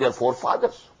creed of their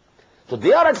forefathers. So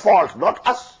they are at fault, not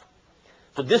us.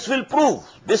 So this will prove,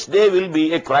 this day will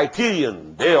be a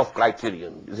criterion, day of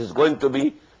criterion. This is going to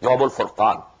be Yawmul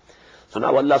Furqan. So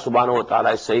now Allah subhanahu wa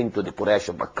ta'ala is saying to the Quraysh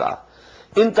of Makkah,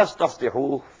 In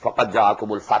tastaftihu faqad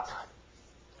ja'akumul fath.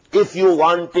 If you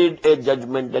wanted a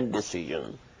judgment and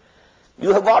decision,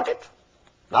 you have got it.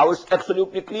 Now it's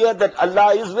absolutely clear that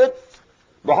Allah is with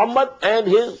Muhammad and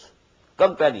his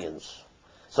companions.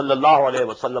 Sallallahu alayhi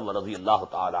wa sallam wa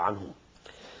radiyallahu ta'ala anhum.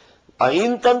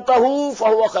 Ain tantahu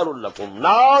fahuwa khairul lakum.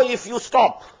 Now if you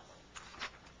stop,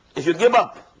 if you give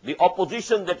up the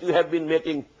opposition that you have been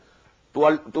making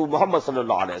to Muhammad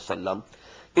sallallahu alayhi wa sallam,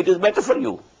 it is better for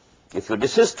you. If you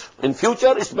desist in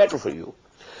future, it's better for you.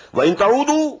 Wa in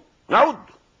ta'udu na'ud.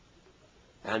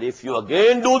 And if you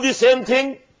again do the same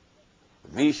thing,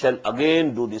 we shall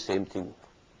again do the same thing.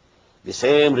 The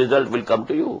same result will come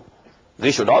to you.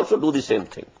 We should also do the same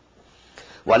thing.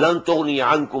 وَلَن تُغْنِيَ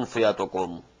عَنْكُمْ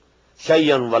فِيَتُكُمْ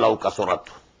شَيْئًا وَلَوْ كَثُرَتْ.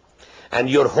 And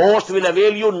your host will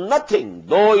avail you nothing,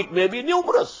 though it may be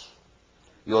numerous.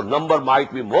 Your number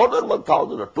might be more than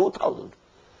 1,000 or 2,000.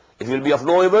 It will be of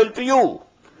no avail to you.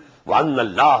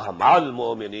 وَأَنَّ اللَّهَ مَعَ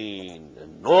الْمُؤْمِنِينَ.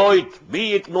 And know it,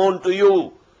 be it known to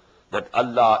you, that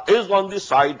Allah is on the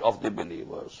side of the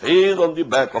believers. He is on the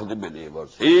back of the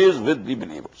believers. He is with the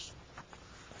believers.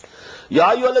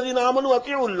 يَا أَيُّهَا الَّذِينَ آمَنُوا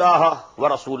أَطِيعُوا اللَّهَ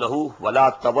وَرَسُولَهُ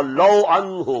وَلَا تَوَلَّوْا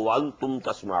عَنْهُ وَأَنْتُمْ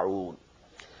تَسْمَعُونَ.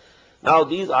 Now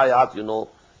these ayat,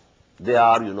 they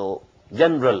are,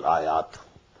 general ayat.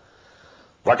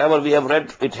 Whatever we have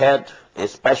read, it had a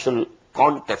special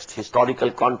context,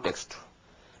 historical context.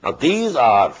 Now these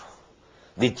are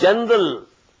the general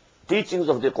teachings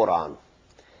of the Quran,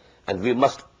 and we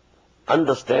must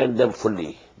understand them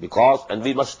fully, and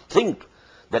we must think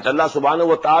that Allah subhanahu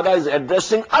wa ta'ala is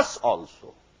addressing us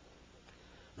also.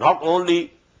 Not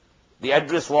only the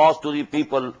address was to the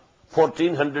people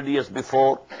 1400 years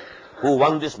before who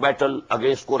won this battle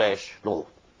against Quraysh. No.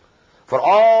 For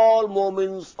all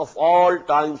moments of all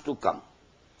times to come.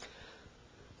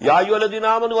 Ya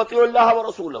ayyuhalladhina amanu ati'u Allaha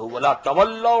wa rasulahu wa la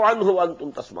tawallaw anhu wa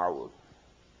antum tasma'un.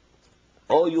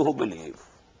 O you who believe,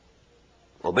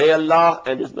 obey Allah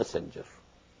and His Messenger.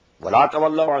 وَلَا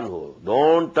تَوَلَّوْا عَنْهُ.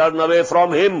 Don't turn away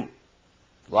from him.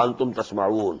 وَأَنْتُمْ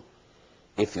تَسْمَعُونَ.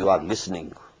 If you are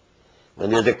listening.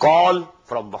 When there is a call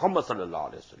from Muhammad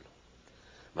sallallahu alayhi wa sallam,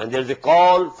 when there is a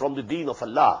call from the deen of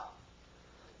Allah,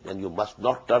 then you must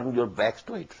not turn your backs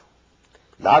to it.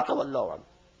 لَا تَوَلَّوْا عَنْهُ.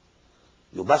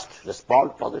 You must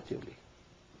respond positively.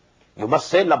 You must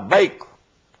say لَبَّيْكَ.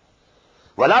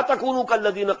 وَلَا تَكُونُوا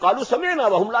كَالَّذِينَ قَالُوا سَمِعْنَا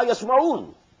وَهُمْ لَا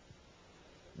يَسْمَعُونَ.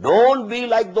 Don't be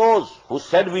like those who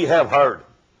said we have heard,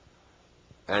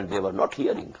 and they were not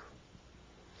hearing.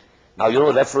 Now,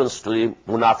 reference to the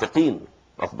munafiqeen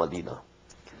of Medina,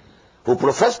 who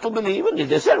professed to believe, and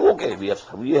they said, okay, we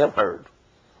have heard.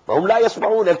 وَهُمْ لَا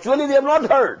يَسْمَعُونَ. Actually, they have not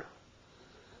heard.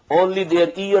 Only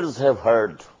their ears have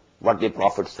heard what the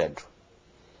Prophet said.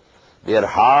 Their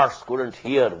hearts couldn't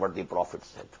hear what the Prophet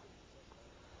said.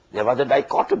 There was a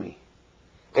dichotomy,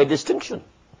 a distinction.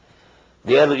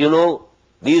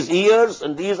 These ears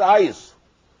and these eyes,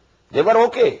 they were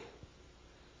okay.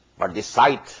 But the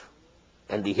sight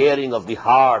and the hearing of the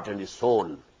heart and the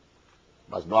soul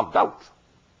was knocked out.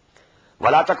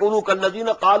 وَلَا تَكُونُوا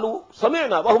كَالَّذِينَ قَالُوا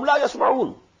سَمِعْنَا وَهُمْ لَا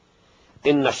يَسْمَعُونَ.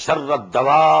 إِنَّ الشَّرَّ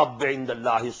الدَّوَابِّ عِندَ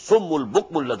اللَّهِ الصُّمُّ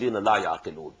الْبُكْمُ الَّذِينَ لَا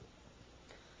يَعْقِلُونَ.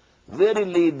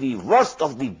 Verily, the worst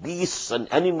of the beasts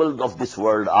and animals of this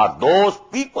world are those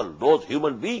people, those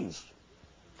human beings,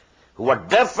 who are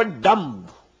deaf and dumb,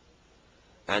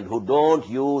 and who don't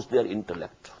use their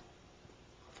intellect.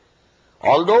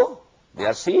 Although they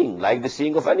are seeing, like the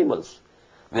seeing of animals.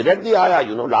 We read the ayah,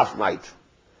 last night.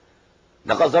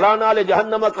 لَقَدْ زَرَعْنَا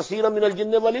لِجَهَنَّمَ كَثِيرًا مِنَ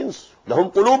الْجِنِّ وَالْإِنسِ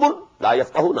لَهُمْ قُلُوبٌ لَا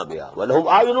يَفْقَهُونَ بِهَا وَلَهُمْ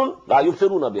أَعْيُنٌ لَا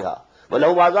يُبْصِرُونَ بِهَا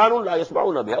وَلَهُمْ آذَانٌ لَا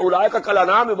يَسْمَعُونَ بِهَا أُولَٰئِكَ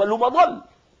كَالْأَنْعَامِ بَلْ هُمْ أَضَلُّ.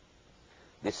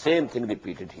 The same thing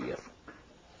repeated here.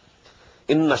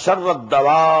 إِنَّ شَرَّ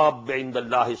الدَّوَابِّ عِندَ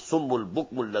اللَّهِ الصُّمُّ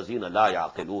الْبُكْمُ الَّذِينَ لَا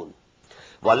يَعْقِلُونَ.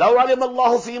 وَلَوْ عَلِمَ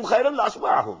اللَّهُ فِيهِمْ خَيْرًا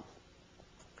لَأَسْمَعَهُمْ.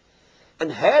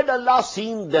 And had Allah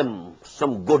seen them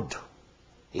some good,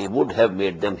 He would have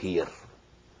made them hear.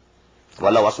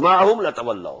 وَلَوْ أَسْمَعَهُمْ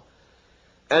لَتَوَلَّوْا.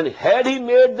 And had He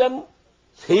made them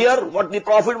Here, what the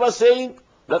Prophet was saying,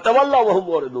 لَتَوَلَّوْا وَهُمْ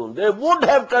مُعْرِضُونَ, they would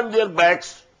have turned their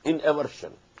backs in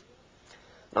aversion.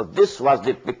 Now, this was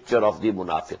the picture of the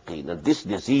munafiqeen, and this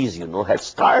disease, had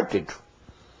started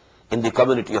in the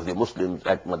community of the Muslims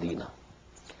at Medina.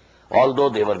 Although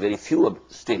they were very few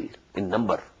still in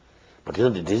number, but the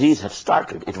disease had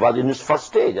started. It was in its first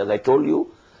stage, as I told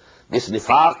you. This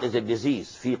nifaq is a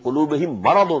disease. فِي قُلُوبِهِمْ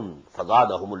مَرَضٌ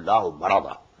فَزَادَهُمُ اللَّهُ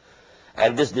مَرَضًا.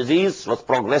 And this disease was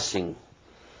progressing.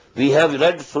 We have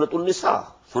read Surah An-Nisa.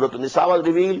 Surah An-Nisa was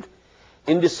revealed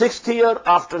in the 6th year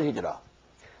after Hijrah.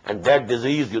 And that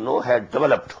disease, had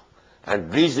developed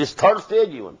and reached its third stage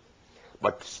even.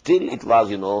 But still it was,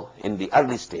 in the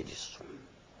early stages.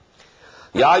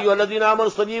 Ya ayyuhalladhina amanu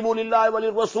istajibu lillahi wa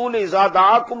lirrasuli idha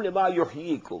da'akum lima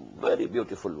yuhyikum. Very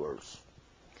beautiful words.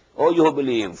 Oh, you who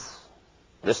believe,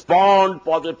 respond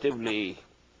positively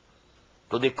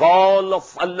to the call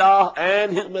of Allah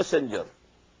and His Messenger.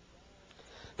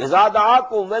 Idha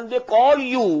da'akum, when they call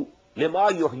you, lima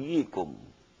yuhyikum,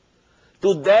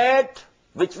 to that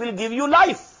which will give you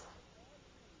life.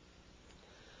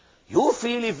 You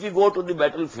feel if we go to the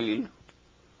battlefield,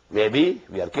 maybe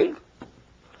we are killed.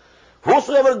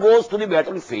 Whosoever goes to the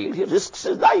battlefield, he risks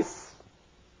his life.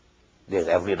 There is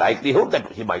every likelihood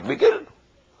that he might be killed.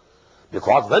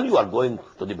 Because when you are going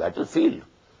to the battlefield,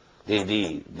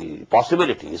 the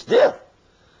possibility is there.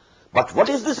 But what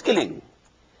is this killing?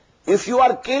 If you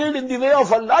are killed in the way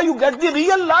of Allah, you get the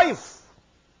real life.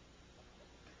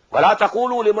 وَلَا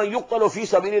تَقُولُوا لِمَنْ يُقْتَلُ فِي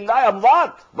سَبِيلِ اللَّهِ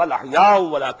أَمْوَاتٌ بَلْ أَحْيَاءٌ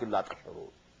وَلَكِنْ لَا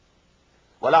تَشْعُرُونَ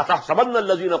وَلَا تَحْسَبَنَّ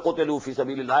الَّذِينَ قُتِلُوا فِي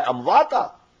سَبِيلِ اللَّهِ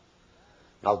أَمْوَاتًا.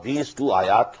 Now these two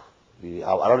ayat we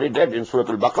have already read in Surah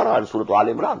Al-Baqarah and Surah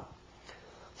Al-Imran.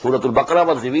 Surah Al-Baqarah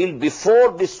was revealed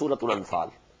before this Surah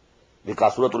Al-Anfaal,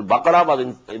 because Surah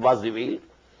Al-Baqarah was revealed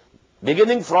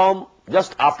beginning from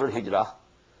just after Hijrah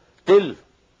till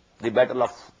the Battle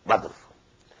of Badr.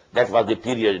 That was the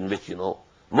period in which,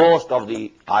 most of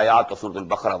the ayat of Surah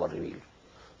Al-Baqarah were revealed.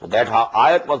 So that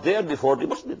ayat was there before the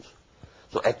Muslims.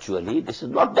 So actually, this is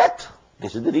not death.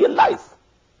 This is the real life.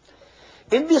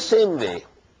 In the same way,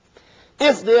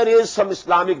 if there is some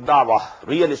Islamic dawah,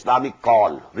 real Islamic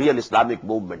call, real Islamic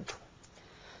movement,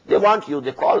 they want you,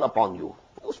 they call upon you.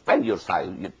 Spend your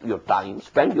time,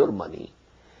 spend your money,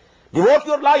 devote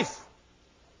your life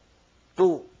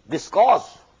to this cause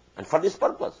and for this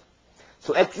purpose.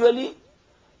 So actually,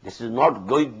 this is not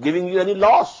giving you any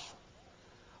loss.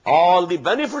 All the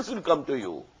benefits will come to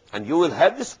you, and you will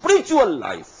have the spiritual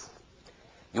life.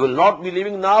 You will not be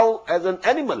living now as an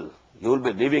animal. You will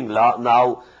be living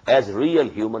now as real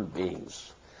human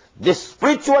beings. This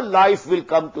spiritual life will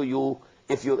come to you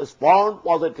if you respond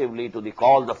positively to the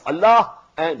calls of Allah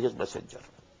and His Messenger.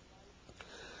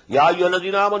 Ya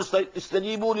ayyuhalladhina amanu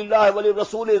istajibu lillahi wa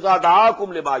lirrasuli idha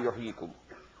da'akum lima yuhyikum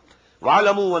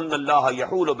wa'lamu anna Allaha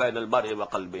yahulu bayna al-mar'i wa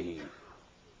qalbihi.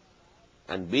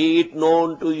 And be it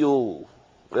known to you,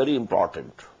 very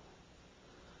important,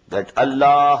 that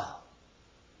Allah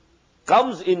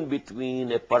comes in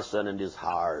between a person and his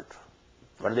heart.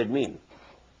 What does it mean?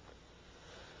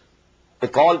 A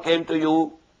call came to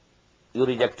you, you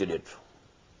rejected it.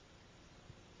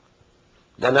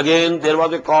 Then again there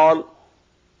was a call,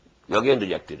 you again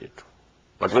rejected it.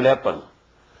 What will happen?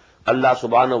 Allah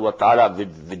subhanahu wa ta'ala will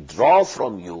withdraw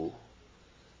from you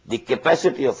the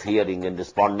capacity of hearing and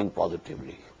responding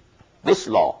positively. This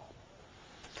law,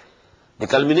 the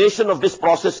culmination of this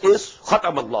process is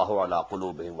خَتَمَ اللَّهُ عَلَىٰ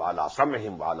قُلُوبِهِمْ وَعَلَىٰ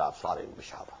سَمْعِهِمْ وَعَلَىٰ أَبْصَارِهِمْ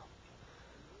غِشَاوَةٌ.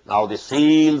 Now the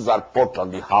seals are put on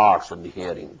the hearts and the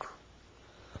hearing.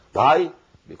 Why?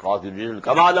 Because you didn't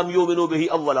كَمَا لَمْ يُؤْمِنُوا بِهِ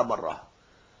أَوَّلَ مَرَّةٍ.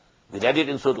 We read it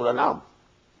in Surah Al-An'am.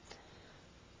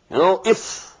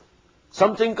 If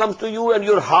something comes to you and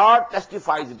your heart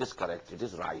testifies it is correct, it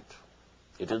is right,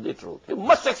 it is the truth, you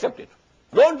must accept it.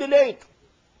 Don't delay it.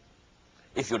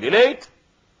 If you delay it,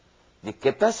 the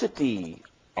capacity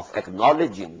of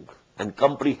acknowledging and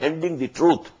comprehending the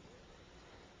truth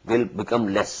will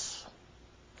become less.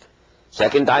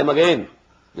 Second time again,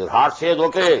 your heart says,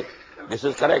 okay, this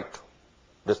is correct.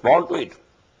 Respond to it.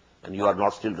 And you are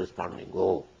not still responding.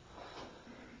 Oh,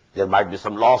 there might be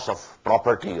some loss of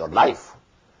property or life.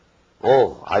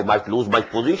 Oh, I might lose my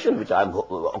position which I am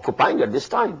occupying at this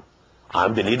time. I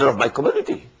am the leader of my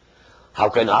community. How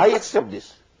can I accept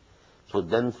this? So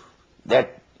then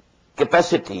that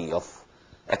capacity of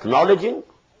acknowledging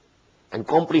and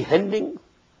comprehending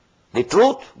the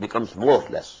truth becomes more or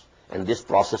less. And this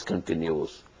process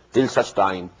continues till such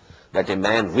time that a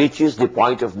man reaches the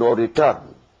point of no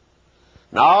return.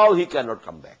 Now he cannot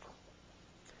come back.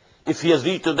 If he has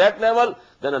reached to that level,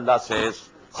 then Allah says,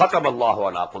 خَتَمَ اللَّهُ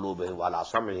عَلَىٰ قُلُوبِهِمْ وَعَلَىٰ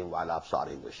سَمْعِهِمْ وَعَلَىٰ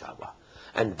أَبْصَارِهِمْ غِشَاوَةٌ.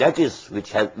 And that is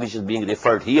which is being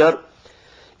referred here.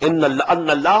 إِنَّ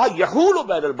اللَّهَ يَحُولُ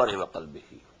بَيْنَ الْمَرْءِ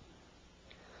وَقَلْبِهِ.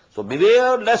 So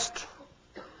beware lest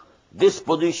this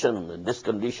position and this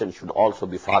condition should also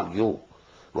befall you.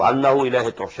 وَأَنَّهُ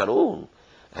إِلَيْهِ تُحْشَرُونَ.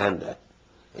 And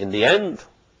in the end,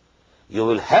 you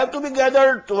will have to be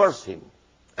gathered towards him.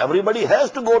 Everybody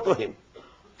has to go to him.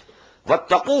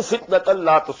 وَاتَّقُوا فِتْنَةً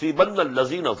لَا تُصِيبَنَّ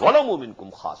الَّذِينَ ظَلَمُوا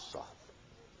مِنْكُمْ خَاصَّةً.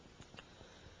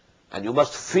 And you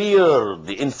must fear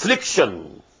the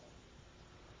infliction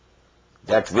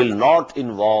that will not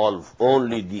involve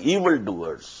only the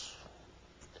evildoers.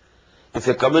 If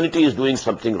a community is doing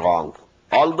something wrong,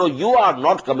 although you are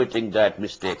not committing that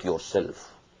mistake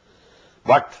yourself,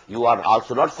 but you are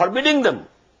also not forbidding them,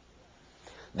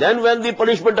 then when the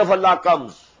punishment of Allah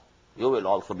comes, you will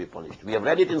also be punished. We have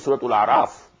read it in Surah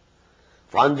Al-Araf.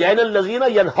 فَأَنْجَيْنَا الَّذِينَ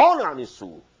يَنْهَوْنَ عَنِ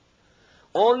السُّوءِ.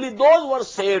 Only those were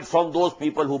saved from those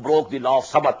people who broke the law of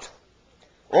Sabbath.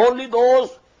 Only those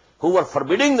who were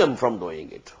forbidding them from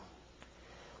doing it.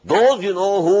 Those,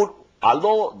 who,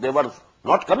 although they were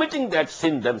not committing that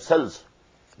sin themselves,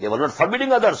 they were not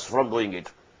forbidding others from doing it,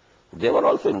 they were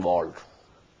also involved.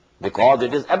 Because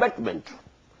it is abatement.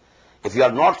 If you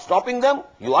are not stopping them,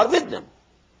 you are with them.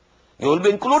 You will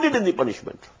be included in the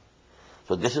punishment.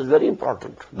 So this is very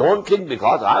important. Don't think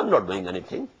because I am not doing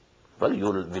anything, well, you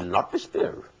will not be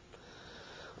spared.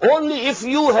 Only if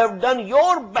you have done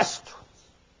your best,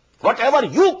 whatever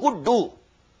you could do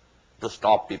to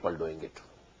stop people doing it.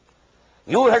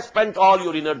 You have spent all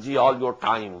your energy, all your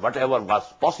time, whatever was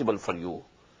possible for you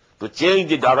to change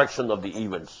the direction of the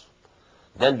events.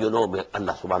 Then may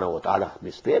Allah subhanahu wa ta'ala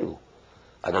may spare you.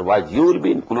 Otherwise you will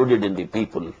be included in the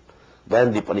people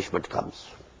when the punishment comes.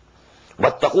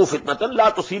 وَاتَّقُوا فِتْنَةً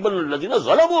لَا تُصِيبَنَّ الَّذِينَ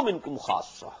ظَلَمُوا مِنْكُمْ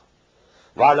خَاصَّةً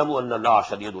وَاعْلَمُوا أَنَّ اللَّهَ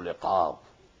شَدِيدُ الْعِقَابِ.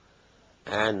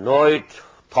 And know it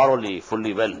thoroughly,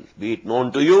 fully well, be it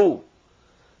known to you,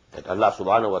 that Allah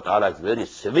subhanahu wa ta'ala is very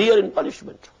severe in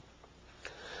punishment.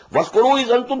 وَاذْكُرُوا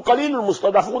إِذْ أَنْتُمْ قَلِيلٌ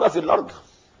مُسْتَضَعْفُونَ فِي الْأَرْضِ.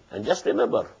 And just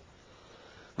remember,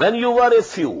 when you were a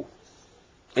few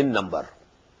in number,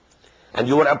 and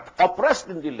you were oppressed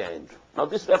in the land. Now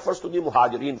this refers to the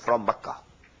Muhajirin from Makkah.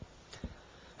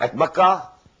 At Makkah,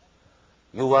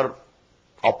 you were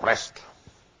oppressed,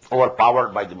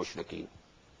 overpowered by the Mushrikeen.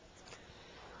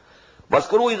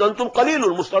 وَاذْكُرُوا إِذْ أَنْتُمْ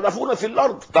قَلِيلٌ مُسْتَضَعْفُونَ فِي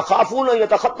الْأَرْضِ تَخَافُونَ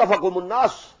يَتَخَطَّفَكُمُ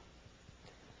النَّاسُ.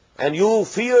 And you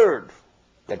feared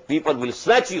that people will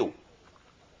snatch you.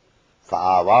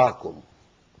 فَآوَاكُمْ.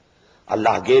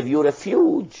 Allah gave you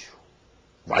refuge.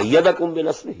 وَأَيَّدَكُمْ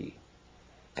بِنَصْرِهِ.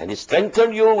 And He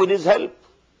strengthened you with His help.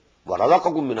 وَرَزَقَكُمْ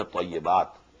مِنَ الطَّيِّبَاتِ.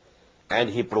 And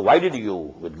He provided you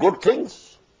with good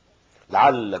things.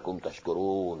 لَعَلَّكُمْ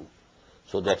تَشْكُرُونَ.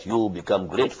 So that you become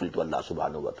grateful to Allah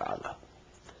subhanahu wa ta'ala.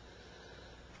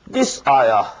 This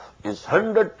ayah is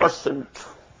 100%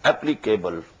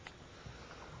 applicable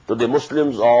to the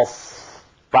Muslims of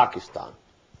Pakistan.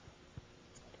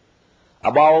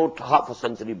 About half a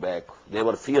century back, they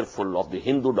were fearful of the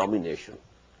Hindu domination.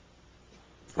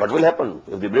 What will happen?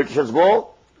 If the Britishers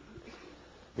go,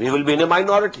 we will be in a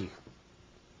minority.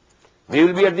 We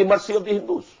will be at the mercy of the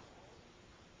Hindus.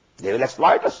 They will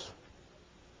exploit us.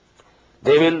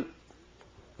 They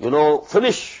will,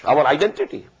 finish our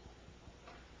identity.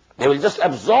 They will just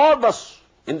absorb us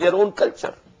in their own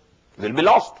culture. We will be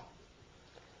lost.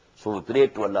 So we pray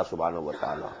to Allah subhanahu wa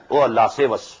ta'ala. Oh Allah,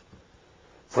 save us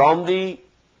from the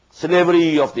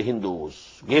slavery of the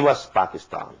Hindus. Give us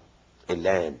Pakistan, a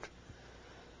land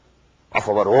of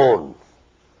our own,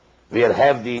 where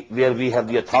we have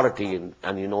the authority and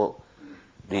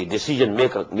the decision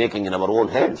making in our own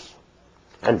hands.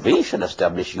 And we shall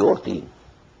establish your deen.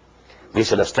 We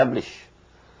shall establish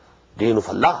deen of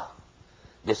Allah.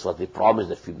 This was the promise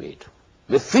that we made.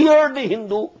 We feared the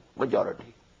Hindu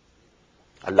majority.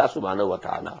 Allah subhanahu wa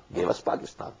ta'ala gave us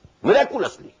Pakistan.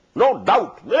 Miraculously. No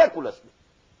doubt, miraculously.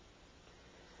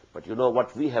 But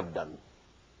what we have done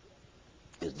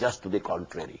is just to the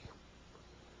contrary.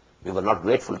 We were not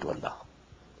grateful to Allah.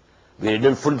 We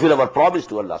didn't fulfill our promise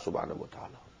to Allah subhanahu wa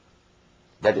ta'ala.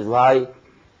 That is why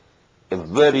a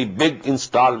very big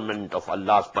installment of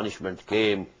Allah's punishment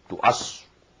came to us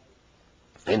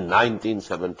in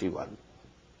 1971.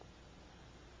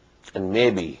 And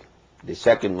maybe the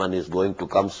second one is going to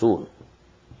come soon.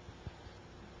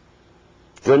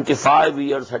 25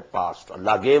 years had passed.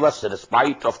 Allah gave us a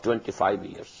respite of 25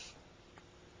 years.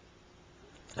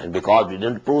 And because we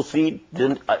didn't proceed,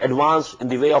 didn't advance in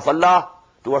the way of Allah,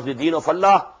 towards the deen of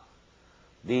Allah,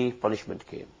 the punishment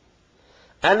came.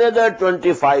 Another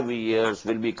 25 years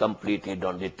will be completed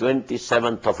on the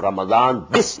 27th of Ramadan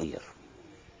this year.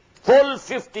 Full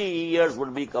 50 years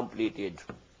will be completed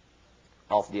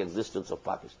of the existence of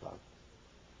Pakistan.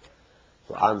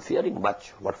 So I'm fearing much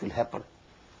what will happen.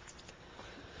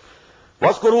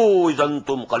 وَاذْكُرُوا إِذْ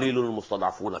أَنْتُمْ قَلِيلٌ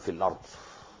مُسْتَضْعَفُونَ فِي الْأَرْضِ.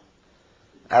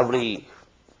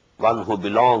 Everyone who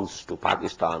belongs to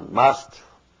Pakistan must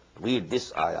read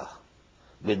this ayah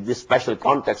with this special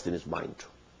context in his mind.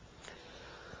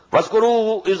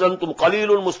 وَاذْكُرُوا إِذْ أَنْتُمْ قَلِيلٌ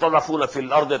مُسْتَضْعَفُونَ فِي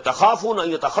الْأَرْضِ تَخَافُونَ أَنْ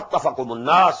يَتَخَطَّفَكُمُ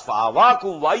النَّاسُ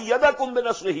فَآوَاكُمْ وَأَيَّدَكُمْ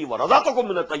بِنَصْرِهِ وَرَزَقَكُمْ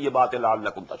مِنَ الطَّيِّبَاتِ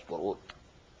لَعَلَّكُمْ تَشْكُرُونَ.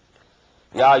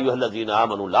 يَا أَيُّهَا الَّذِينَ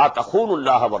آمَنُوا لَا تَخُونُوا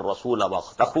اللَّهَ وَالرَّسُولَ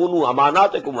وَتَخُونُوا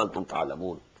أَمَانَاتِكُمْ وَأَنْتُمْ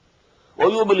تَعْلَمُونَ. O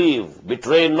you believe,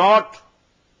 betray not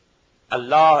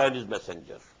Allah and His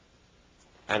Messenger,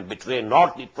 and betray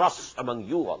not the trust among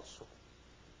you also.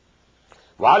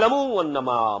 وَعَلَمُوا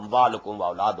أَنَّمَا أَمْوَالُكُمْ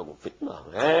وَأَوْلَادُكُمْ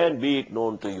فِتْنَةٌ. And be it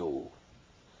known to you,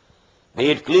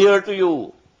 be it clear to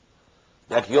you,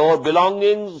 that your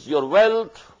belongings, your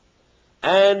wealth,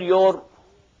 and your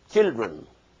children,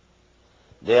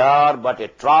 they are but a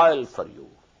trial for you.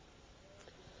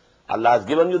 Allah has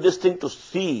given you this thing to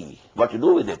see what you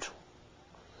do with it.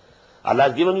 Allah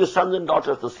has given you sons and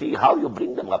daughters to see how you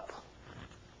bring them up.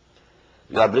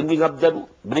 You are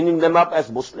bringing them up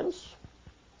as Muslims,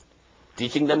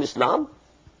 teaching them Islam,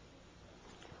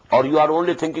 or you are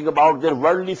only thinking about their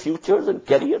worldly futures and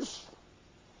careers,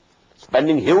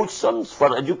 spending huge sums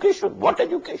for education. What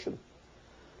education?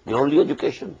 The only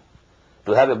education,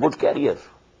 to have a good career,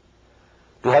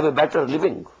 to have a better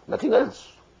living, nothing else.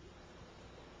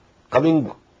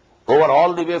 Coming over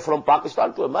all the way from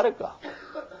Pakistan to America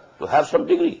to have some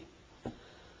degree,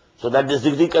 so that this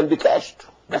degree can be cashed.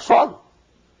 That's all.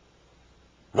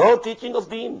 No teaching of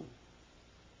deen.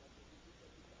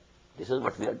 This is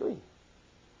what we are doing.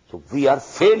 So we are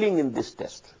failing in this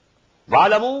test.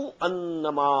 وَعَلَمُوا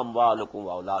أَنَّمَا أَمْوَالُكُمْ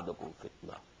وَأَوْلَادُكُمْ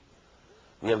فِتْنَةٌ.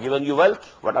 We have given you wealth.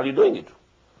 What are you doing it?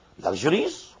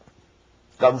 Luxuries,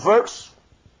 comforts,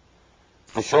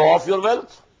 to show off your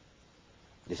wealth.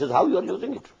 This is how you are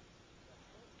using it.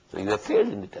 So you have failed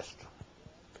in the test.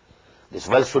 This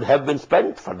wealth should have been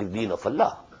spent for the deen of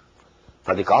Allah,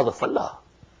 for the cause of Allah,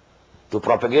 to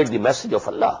propagate the message of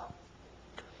Allah,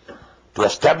 to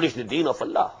establish the deen of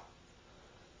Allah.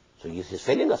 So he is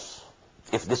failing us,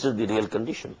 if this is the real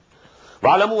condition.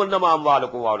 وَعَلَمُوا أَنَّمَا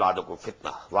أَمْوَالُكُمْ وَأَوْلَادُكُمْ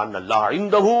فِتْنَةٌ وَأَنَّ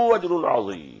اللَّهَ عِنْدَهُ أَجْرٌ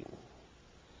عَظِيمٌ.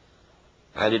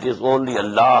 And it is only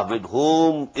Allah with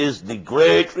whom is the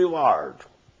great reward.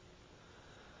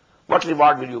 What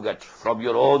reward will you get from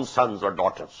your own sons or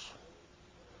daughters?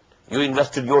 You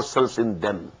invested yourselves in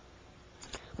them.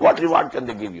 What reward can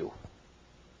they give you?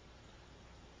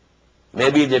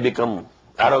 Maybe they become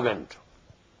arrogant.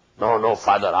 No,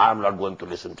 father, I am not going to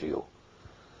listen to you.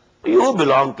 You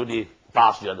belong to the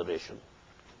past generation.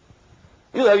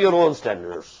 You have your own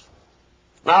standards.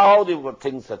 Now the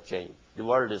things have changed. The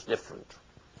world is different.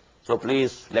 So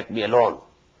please let me alone.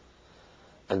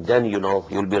 And then,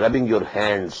 you'll be rubbing your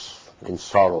hands in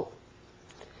sorrow.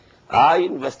 I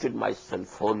invested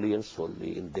myself wholly and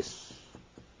solely in this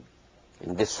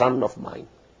son of mine.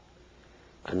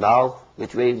 And now,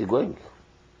 which way is he going?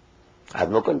 I have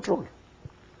no control.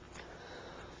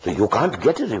 So you can't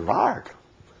get a reward.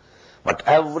 But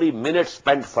every minute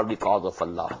spent for the cause of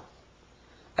Allah,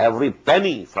 every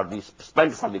penny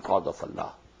spent for the cause of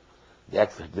Allah,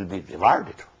 that will be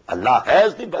rewarded. Allah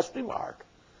has the best reward.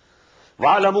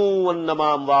 وَعَلَمُوا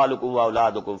أَنَّمَا أَمْوَالُكُمْ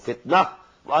وَأَوْلَادُكُمْ فِتْنَةٌ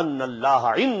وَأَنَّ اللَّهَ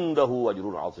عِنْدَهُ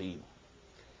أَجْرٌ عَظِيمٌ.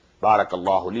 بارك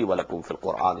الله لي ولكم في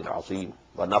القرآن العظيم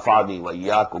ونفعني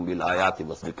وإياكم بالآيات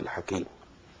والذكر الحكيم.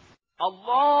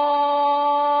 الله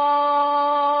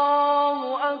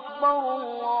أكبر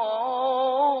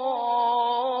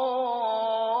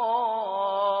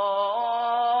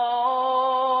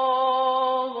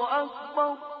الله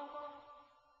أكبر.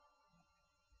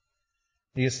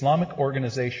 The Islamic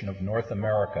Organization of North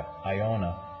America,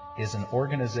 IONA, is an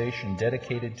organization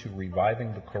dedicated to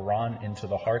reviving the Quran into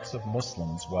the hearts of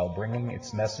Muslims while bringing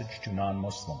its message to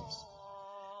non-Muslims.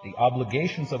 The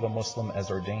obligations of a Muslim as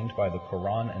ordained by the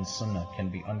Quran and Sunnah can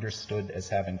be understood as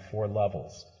having 4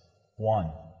 levels.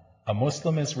 1. A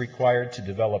Muslim is required to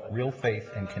develop real faith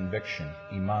and conviction,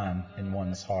 iman, in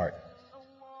one's heart.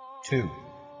 2.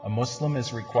 A Muslim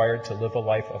is required to live a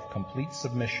life of complete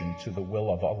submission to the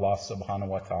will of Allah subhanahu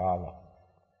wa ta'ala.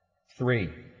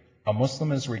 3. A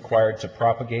Muslim is required to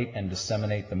propagate and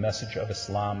disseminate the message of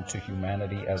Islam to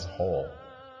humanity as a whole.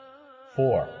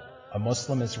 4. A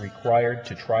Muslim is required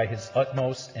to try his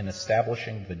utmost in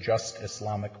establishing the just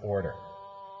Islamic order.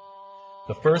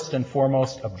 The first and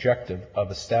foremost objective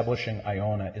of establishing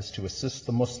IONA is to assist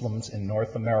the Muslims in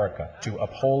North America to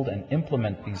uphold and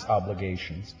implement these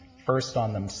obligations, first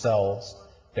on themselves,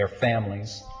 their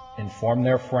families, inform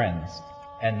their friends,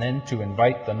 and then to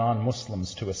invite the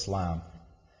non-Muslims to Islam.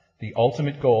 The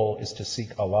ultimate goal is to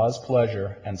seek Allah's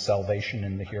pleasure and salvation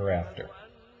in the hereafter.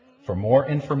 For more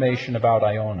information about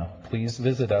Iona, please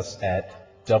visit us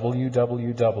at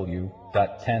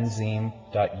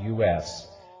www.tanzim.us.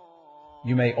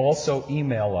 You may also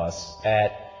email us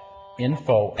at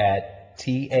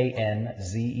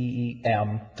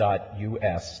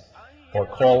info@tanzeem.us or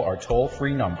call our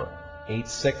toll-free number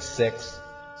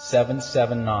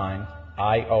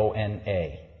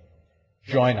 866-779-IONA.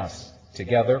 Join us.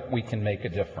 Together we can make a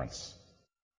difference.